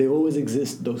 They always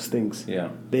exist, those things.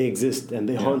 Yeah. They exist and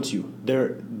they haunt you.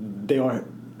 They are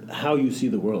how you see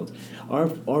the world.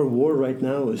 Our war right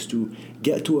now is to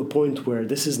get to a point where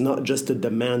this is not just a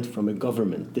demand from a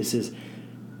government. This is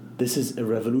a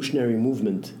revolutionary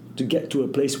movement to get to a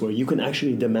place where you can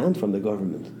actually demand from the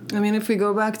government. I mean, if we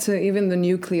go back to even the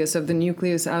nucleus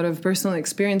out of personal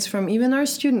experience from even our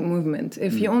student movement,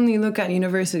 if you only look at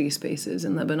university spaces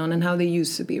in Lebanon and how they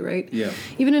used to be, right? Yeah.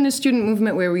 Even in a student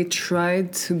movement where we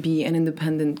tried to be an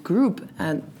independent group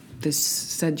at this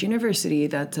said university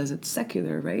that says it's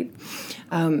secular, right?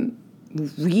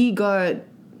 We got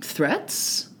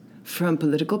threats from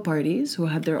political parties who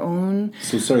had their own.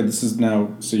 So sorry, this is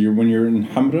now. So when you're in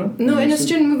Hamra? No, in a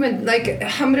student movement like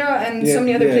Hamra and so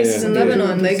many other places in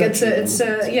Lebanon. Like it's an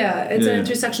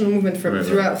intersectional movement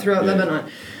throughout Lebanon.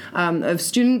 Of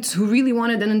students who really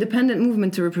wanted an independent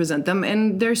movement to represent them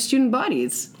and their student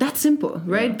bodies. That simple,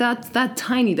 right? That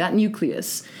tiny, that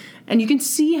nucleus. And you can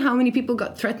see how many people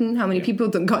got threatened, how many people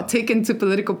got taken to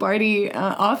political party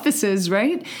offices,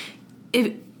 right?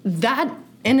 That,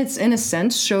 in a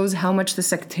sense, shows how much the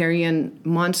sectarian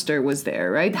monster was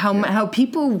there, right? How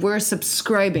people were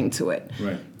subscribing to it.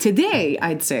 Right. Today,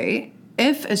 I'd say,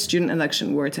 if a student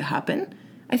election were to happen,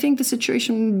 I think the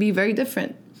situation would be very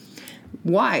different.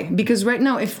 Why? Because right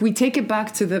now, if we take it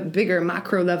back to the bigger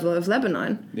macro level of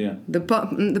Lebanon,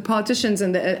 the politicians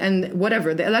and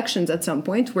the elections at some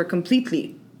point were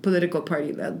completely political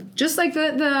party led, just like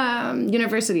the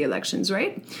university elections,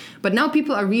 right? But now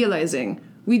people are realizing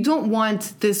we don't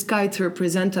want this guy to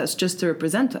represent us just to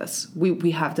represent us.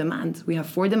 We have demands. We have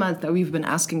 4 demands that we've been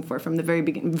asking for from the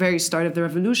very start of the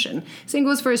revolution. Same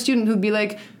goes for a student who'd be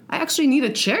like, I actually need a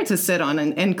chair to sit on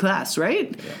in class,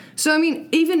 right? Yeah. So, I mean,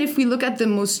 even if we look at the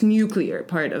most nuclear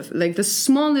part of, like, the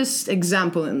smallest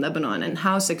example in Lebanon and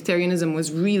how sectarianism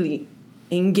was really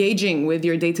engaging with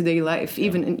your day-to-day life,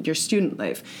 even in your student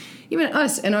life, even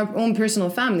us in our own personal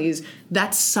families,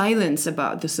 that silence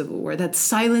about the civil war, that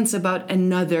silence about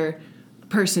another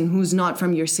person who's not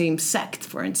from your same sect,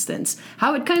 for instance,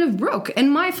 how it kind of broke. In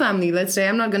my family, let's say,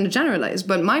 I'm not going to generalize,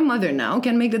 but my mother now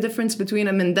can make the difference between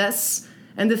a Mendes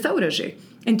and the Thawraji.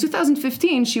 In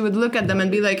 2015, she would look at them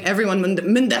and be like, everyone,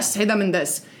 Mendes, Heda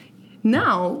Mendes.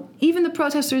 Now, even the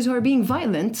protesters who are being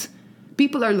violent,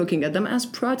 people are looking at them as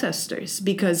protesters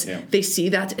because they see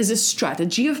that as a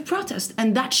strategy of protest.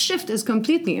 And that shift is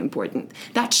completely important.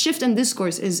 That shift in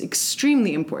discourse is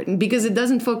extremely important because it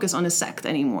doesn't focus on a sect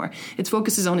anymore. It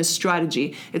focuses on a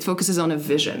strategy. It focuses on a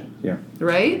vision. Yeah.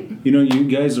 Right? You know, you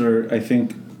guys are, I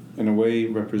think, in a way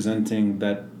representing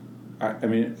that. I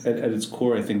mean, at its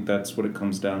core, I think that's what it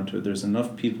comes down to. There's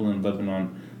enough people in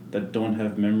Lebanon that don't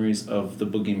have memories of the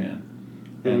boogeyman.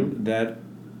 And that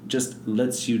just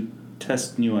lets you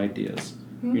test new ideas.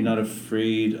 You're not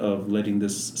afraid of letting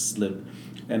this slip.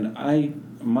 And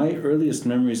my earliest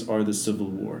memories are the Civil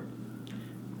War.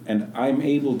 And I'm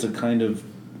able to kind of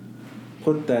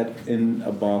put that in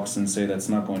a box and say that's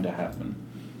not going to happen.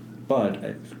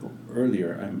 But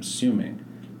earlier, I'm assuming,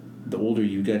 the older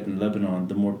you get in Lebanon,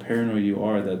 the more paranoid you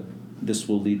are that this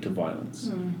will lead to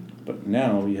violence. But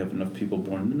now you have enough people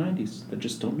born in the 90s that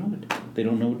just don't know it. They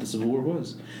don't know what the Civil War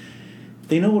was.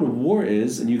 They know what a war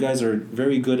is, and you guys are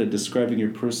very good at describing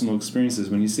your personal experiences.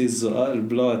 When you say Za'al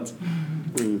al-Blat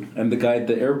and the guy at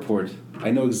the airport,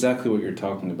 I know exactly what you're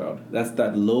talking about. That's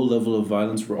that low level of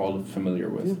violence we're all familiar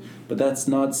with. But that's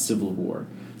not civil war.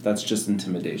 That's just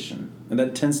intimidation. And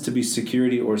that tends to be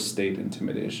security or state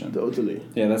intimidation. Totally.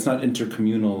 Yeah, that's not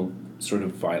intercommunal sort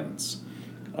of violence.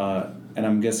 And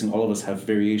I'm guessing all of us have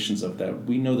variations of that.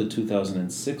 We know the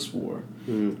 2006 war.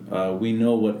 We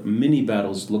know what mini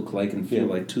battles look like and feel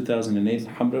like. 2008,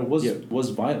 Hamra was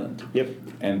violent.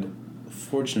 And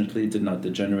fortunately, it did not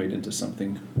degenerate into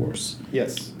something worse.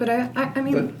 Yes. But I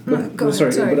mean, go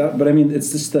ahead. Sorry. But I mean,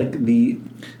 it's just like the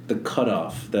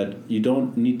cutoff that you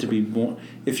don't need to be born.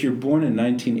 If you're born in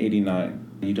 1989,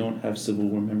 you don't have Civil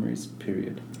War memories.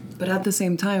 Period. But at the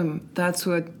same time, that's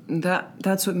what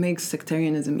makes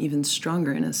sectarianism even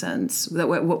stronger in a sense. That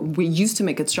what we used to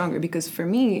make it stronger. Because for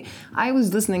me, I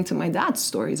was listening to my dad's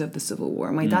stories of the Civil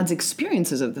War, my dad's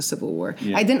experiences of the Civil War.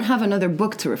 I didn't have another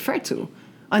book to refer to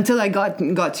until I got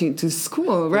to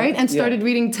school, right? And started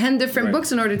reading 10 different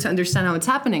books in order to understand how it's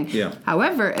happening.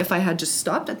 However, if I had just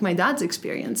stopped at my dad's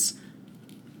experience,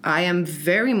 I am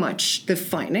very much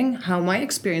defining how my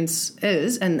experience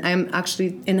is, and I'm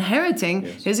actually inheriting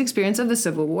his experience of the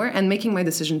Civil War and making my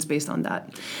decisions based on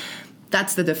that.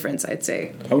 That's the difference, I'd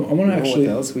say. I want to actually...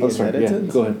 What else we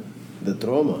inherited? Go ahead. The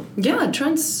trauma. Yeah,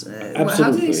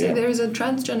 how do they say there's a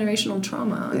transgenerational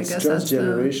trauma? It's I guess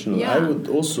transgenerational. That's I would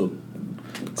also...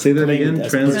 Say that again,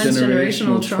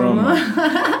 transgenerational trauma.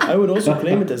 I would also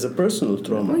claim it as a personal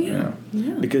trauma. Oh, yeah.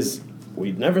 Because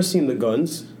we'd never seen the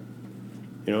guns.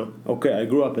 You know, okay, I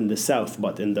grew up in the South,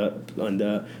 but on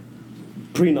the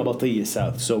pre-Nabatiyya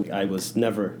South, so I was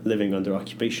never living under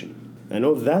occupation. I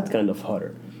know that kind of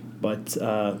horror, but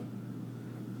the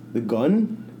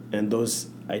gun and those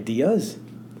ideas,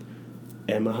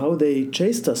 and how they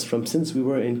chased us from since we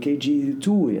were in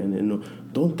KG2, and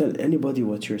don't tell anybody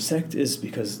what your sect is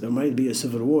because there might be a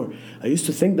civil war. I used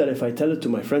to think that if I tell it to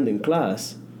my friend in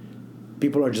class,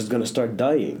 people are just going to start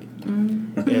dying.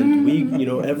 And we,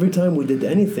 every time we did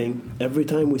anything, every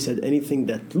time we said anything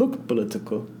that looked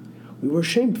political, we were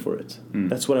shamed for it.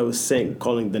 That's what I was saying,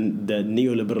 calling the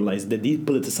neoliberalized, the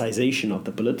depoliticization of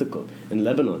the political in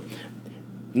Lebanon.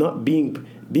 Not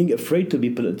being afraid to be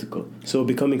political, so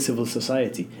becoming civil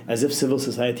society, as if civil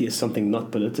society is something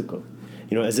not political.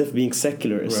 As if being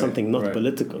secular is something not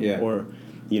political, or,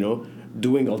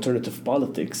 doing alternative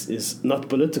politics is not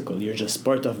political. You're just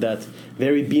part of that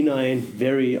very benign,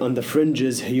 very on the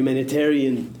fringes,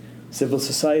 humanitarian civil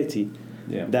society.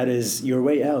 Yeah. That is your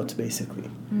way out, basically.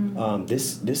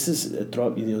 This is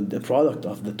the product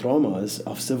of the traumas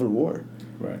of civil war.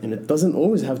 Right. And it doesn't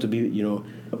always have to be,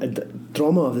 the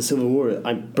trauma of the civil war,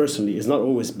 personally, is not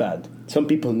always bad. Some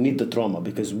people need the trauma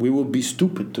because we will be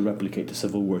stupid to replicate the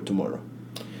civil war tomorrow.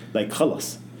 Like,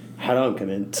 khalas, haram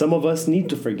kaman. Some of us need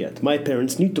to forget. My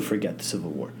parents need to forget the civil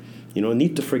war.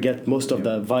 Need to forget most of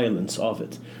the violence of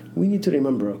it. We need to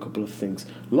remember a couple of things.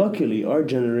 Luckily, our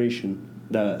generation,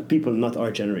 the people, not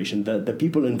our generation, the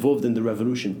people involved in the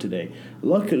revolution today,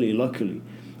 luckily,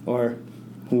 are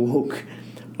woke,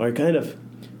 are kind of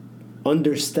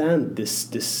understand this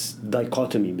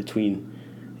dichotomy between,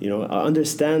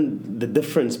 understand the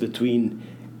difference between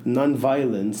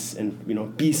non-violence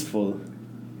and, peaceful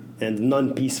and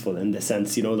non-peaceful, in the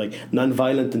sense, like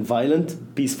non-violent and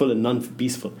violent, peaceful and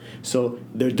non-peaceful. So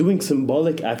they're doing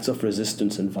symbolic acts of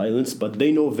resistance and violence, but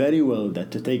they know very well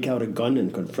that to take out a gun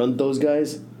and confront those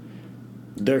guys,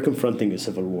 they're confronting a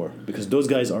civil war, because those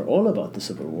guys are all about the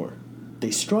civil war. They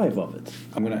strive of it.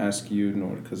 I'm going to ask you,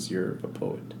 Nour, because you're a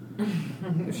poet,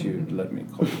 if you let me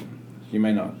call you. You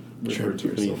may not refer to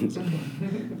yourself as a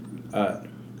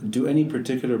poet. Do any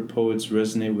particular poets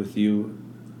resonate with you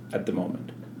at the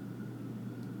moment?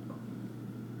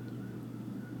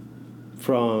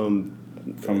 From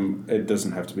it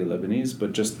doesn't have to be Lebanese,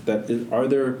 but just that are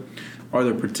there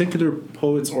particular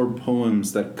poets or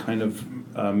poems that kind of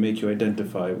make you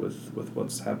identify with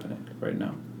what's happening right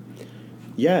now?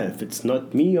 Yeah, if it's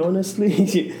not me,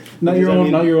 honestly. Not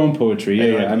your own poetry.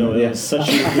 Yeah, I know. Yeah.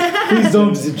 Please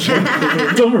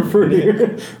don't refer to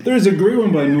here. There's a great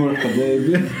one by Nour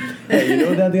Hodeib. Hey, you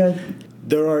know that guy?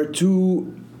 There are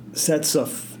two sets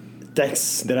of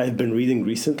texts that I've been reading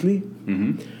recently.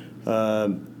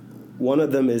 One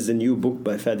of them is a new book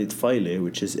by Fadi Tfaile,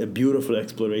 which is a beautiful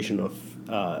exploration of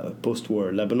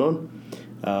post-war Lebanon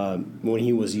when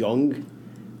he was young.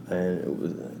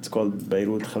 It's called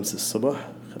Beirut Khams al-Sabah.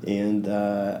 And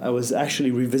I was actually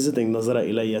revisiting Nazara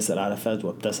ila Yasser Arafat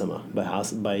wa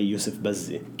Abtasama by Yusuf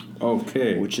Bazzi.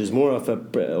 Okay. Which is more of an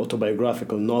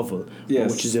autobiographical novel.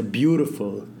 Yes. Which is a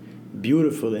beautiful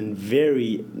and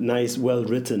very nice,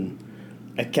 well-written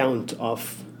account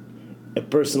of a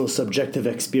personal subjective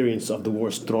experience of the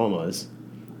war's traumas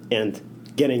and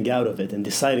getting out of it and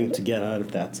deciding to get out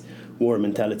of that war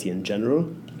mentality in general.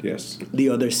 Yes. The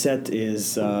other set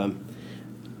is the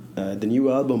new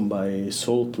album by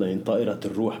Soul Plane, Ta'irat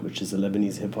al-Ruh, which is a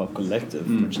Lebanese hip-hop collective,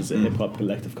 which is a hip-hop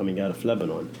collective coming out of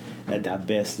Lebanon. Ad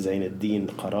Abbas, Zain al-Din,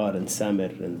 Qarar, and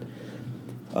Samir. And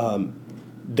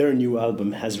their new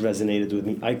album has resonated with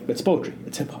me. It's poetry,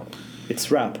 it's hip-hop,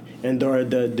 it's rap. And there are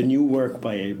the new work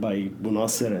by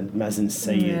Bunasir and Mazen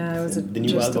Sayed. Yeah, the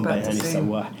new album by Hani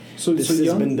Sawah. So this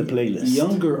has been the playlist.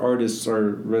 Younger artists are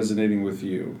resonating with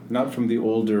you, not from the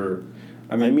older.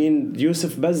 I mean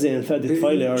Yusuf Bazzi and Fadi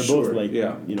Tfaile are both like,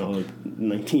 yeah. Like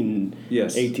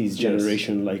 1980s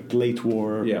generation, like late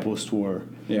war, post-war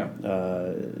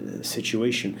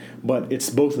situation. But it's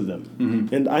both of them.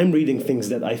 And I'm reading things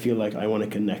that I feel like I want to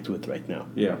connect with right now.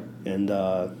 Yeah. And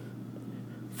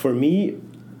for me,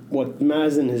 what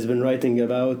Mazen has been writing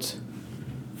about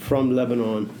from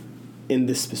Lebanon in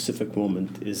this specific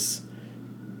moment is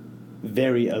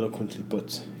very eloquently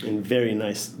put and very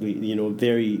nicely,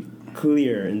 very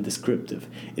clear and descriptive.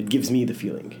 It gives me the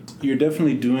feeling. You're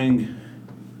definitely doing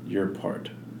your part,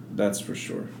 that's for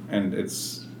sure. And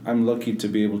I'm lucky to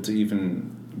be able to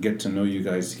even get to know you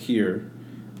guys here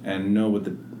and know what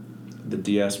the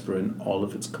diaspora in all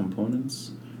of its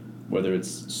components, whether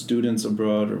it's students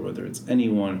abroad or whether it's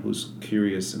anyone who's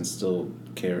curious and still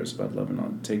cares about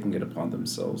Lebanon, taking it upon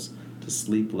themselves to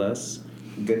sleep less,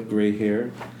 get gray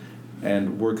hair,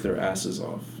 and work their asses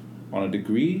off on a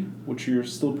degree which you're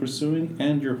still pursuing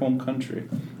and your home country.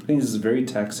 I think this is a very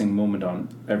taxing moment on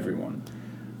everyone,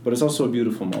 but it's also a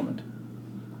beautiful moment.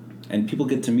 And people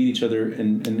get to meet each other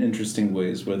in interesting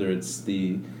ways, whether it's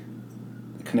the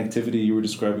connectivity you were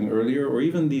describing earlier or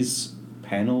even these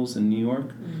panels in New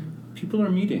York. People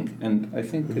are meeting, and I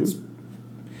think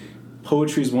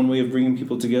poetry is one way of bringing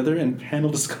people together, and panel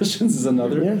discussions is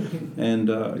another. Yeah. And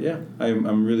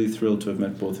I'm really thrilled to have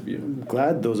met both of you. I'm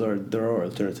glad there are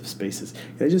alternative spaces.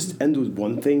 Can I just end with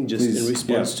one thing, just Please. in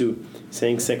response to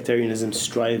saying sectarianism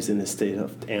strives in a state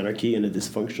of anarchy, in a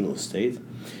dysfunctional state?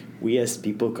 We as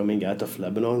people coming out of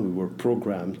Lebanon, we were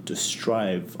programmed to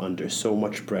strive under so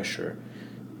much pressure.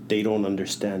 They don't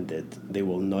understand it. They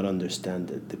will not understand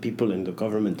it. The people in the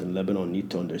government in Lebanon need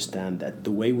to understand that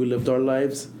the way we lived our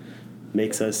lives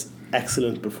makes us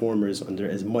excellent performers under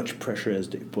as much pressure as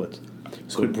they put.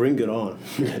 So bring it on.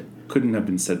 Couldn't have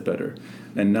been said better.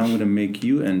 And now I'm going to make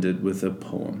you end it with a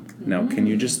poem. Now, can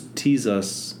you just tease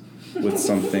us with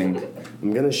something?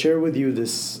 I'm going to share with you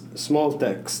this small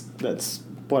text that's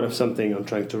part of something I'm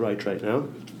trying to write right now.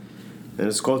 And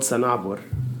it's called Sanabur.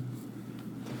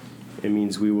 It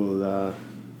means we will...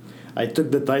 I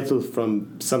took the title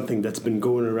from something that's been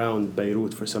going around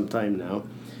Beirut for some time now,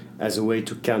 as a way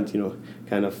to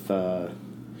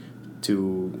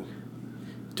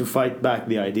to fight back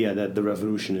the idea that the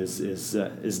revolution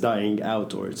is dying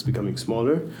out or it's becoming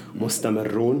smaller.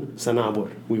 Mustamarrun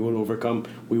sanabur. We will overcome.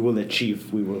 We will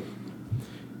achieve. We will.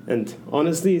 And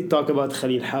honestly, talk about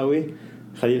Khalil Hawi.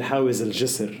 Khalil Hawi's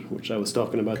al-Jisr, which I was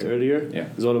talking about earlier. Yeah.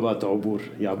 It's all about عبور.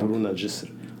 يعبرون الجسر.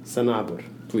 sanabur.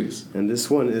 Please. And this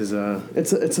one is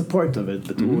it's a part of it.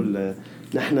 بتقول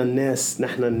نحن الناس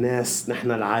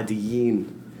نحن العاديين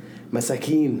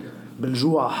مساكين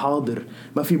بالجوع حاضر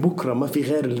ما في بكرة ما في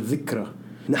غير الذكرى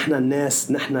نحن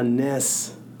الناس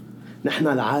نحن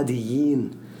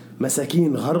العاديين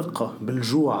مساكين غرقة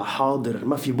بالجوع حاضر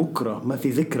ما في بكرة ما في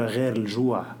ذكرى غير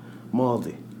الجوع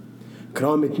ماضي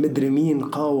كرامة مدري مين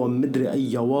قاوم مدري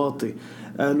أي واطي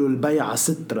قالوا البيعة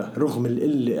سترة رغم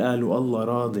القلة قالوا الله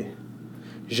راضي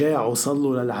جاعوا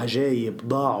صلوا للعجايب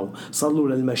ضاعوا صلوا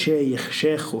للمشايخ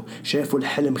شاخوا شافوا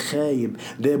الحلم خايب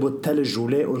دابوا التلج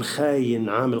ولاقوا الخاين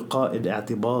عامل قائد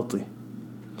اعتباطي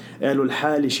قالوا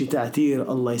الحالي شي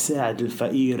تعتير الله يساعد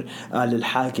الفقير قال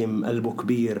الحاكم قلبه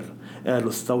كبير قالوا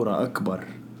الثورة أكبر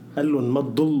قالوا ما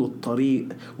تضلوا الطريق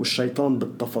والشيطان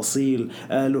بالتفاصيل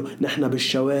قالوا نحن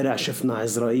بالشوارع شفنا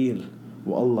عزرائيل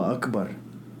والله أكبر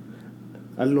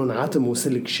قالوا عتم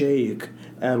وسلك شايك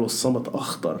قالوا الصمت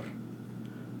أخطر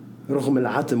رغم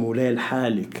العتم وليل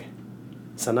حالك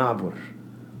سنعبر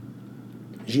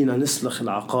جينا نسلخ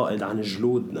العقائد عن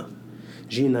جلودنا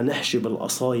جينا نحشي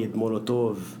بالقصايد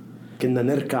مولوتوف كنا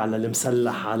نركع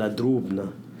للمسلح على دروبنا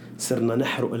صرنا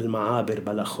نحرق المعابر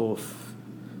بلا خوف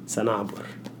سنعبر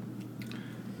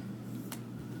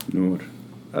Nour,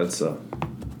 Elsa,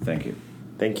 thank you.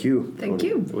 Thank you. Thank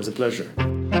you. It was a pleasure.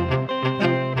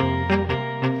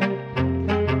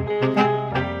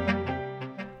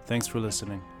 Thanks for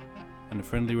listening. And a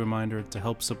friendly reminder to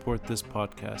help support this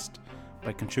podcast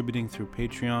by contributing through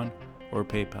Patreon or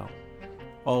PayPal.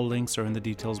 All links are in the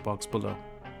details box below.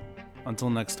 Until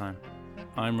next time,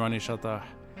 I'm Rani Shatah,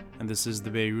 and this is the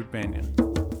Beirut Banyan.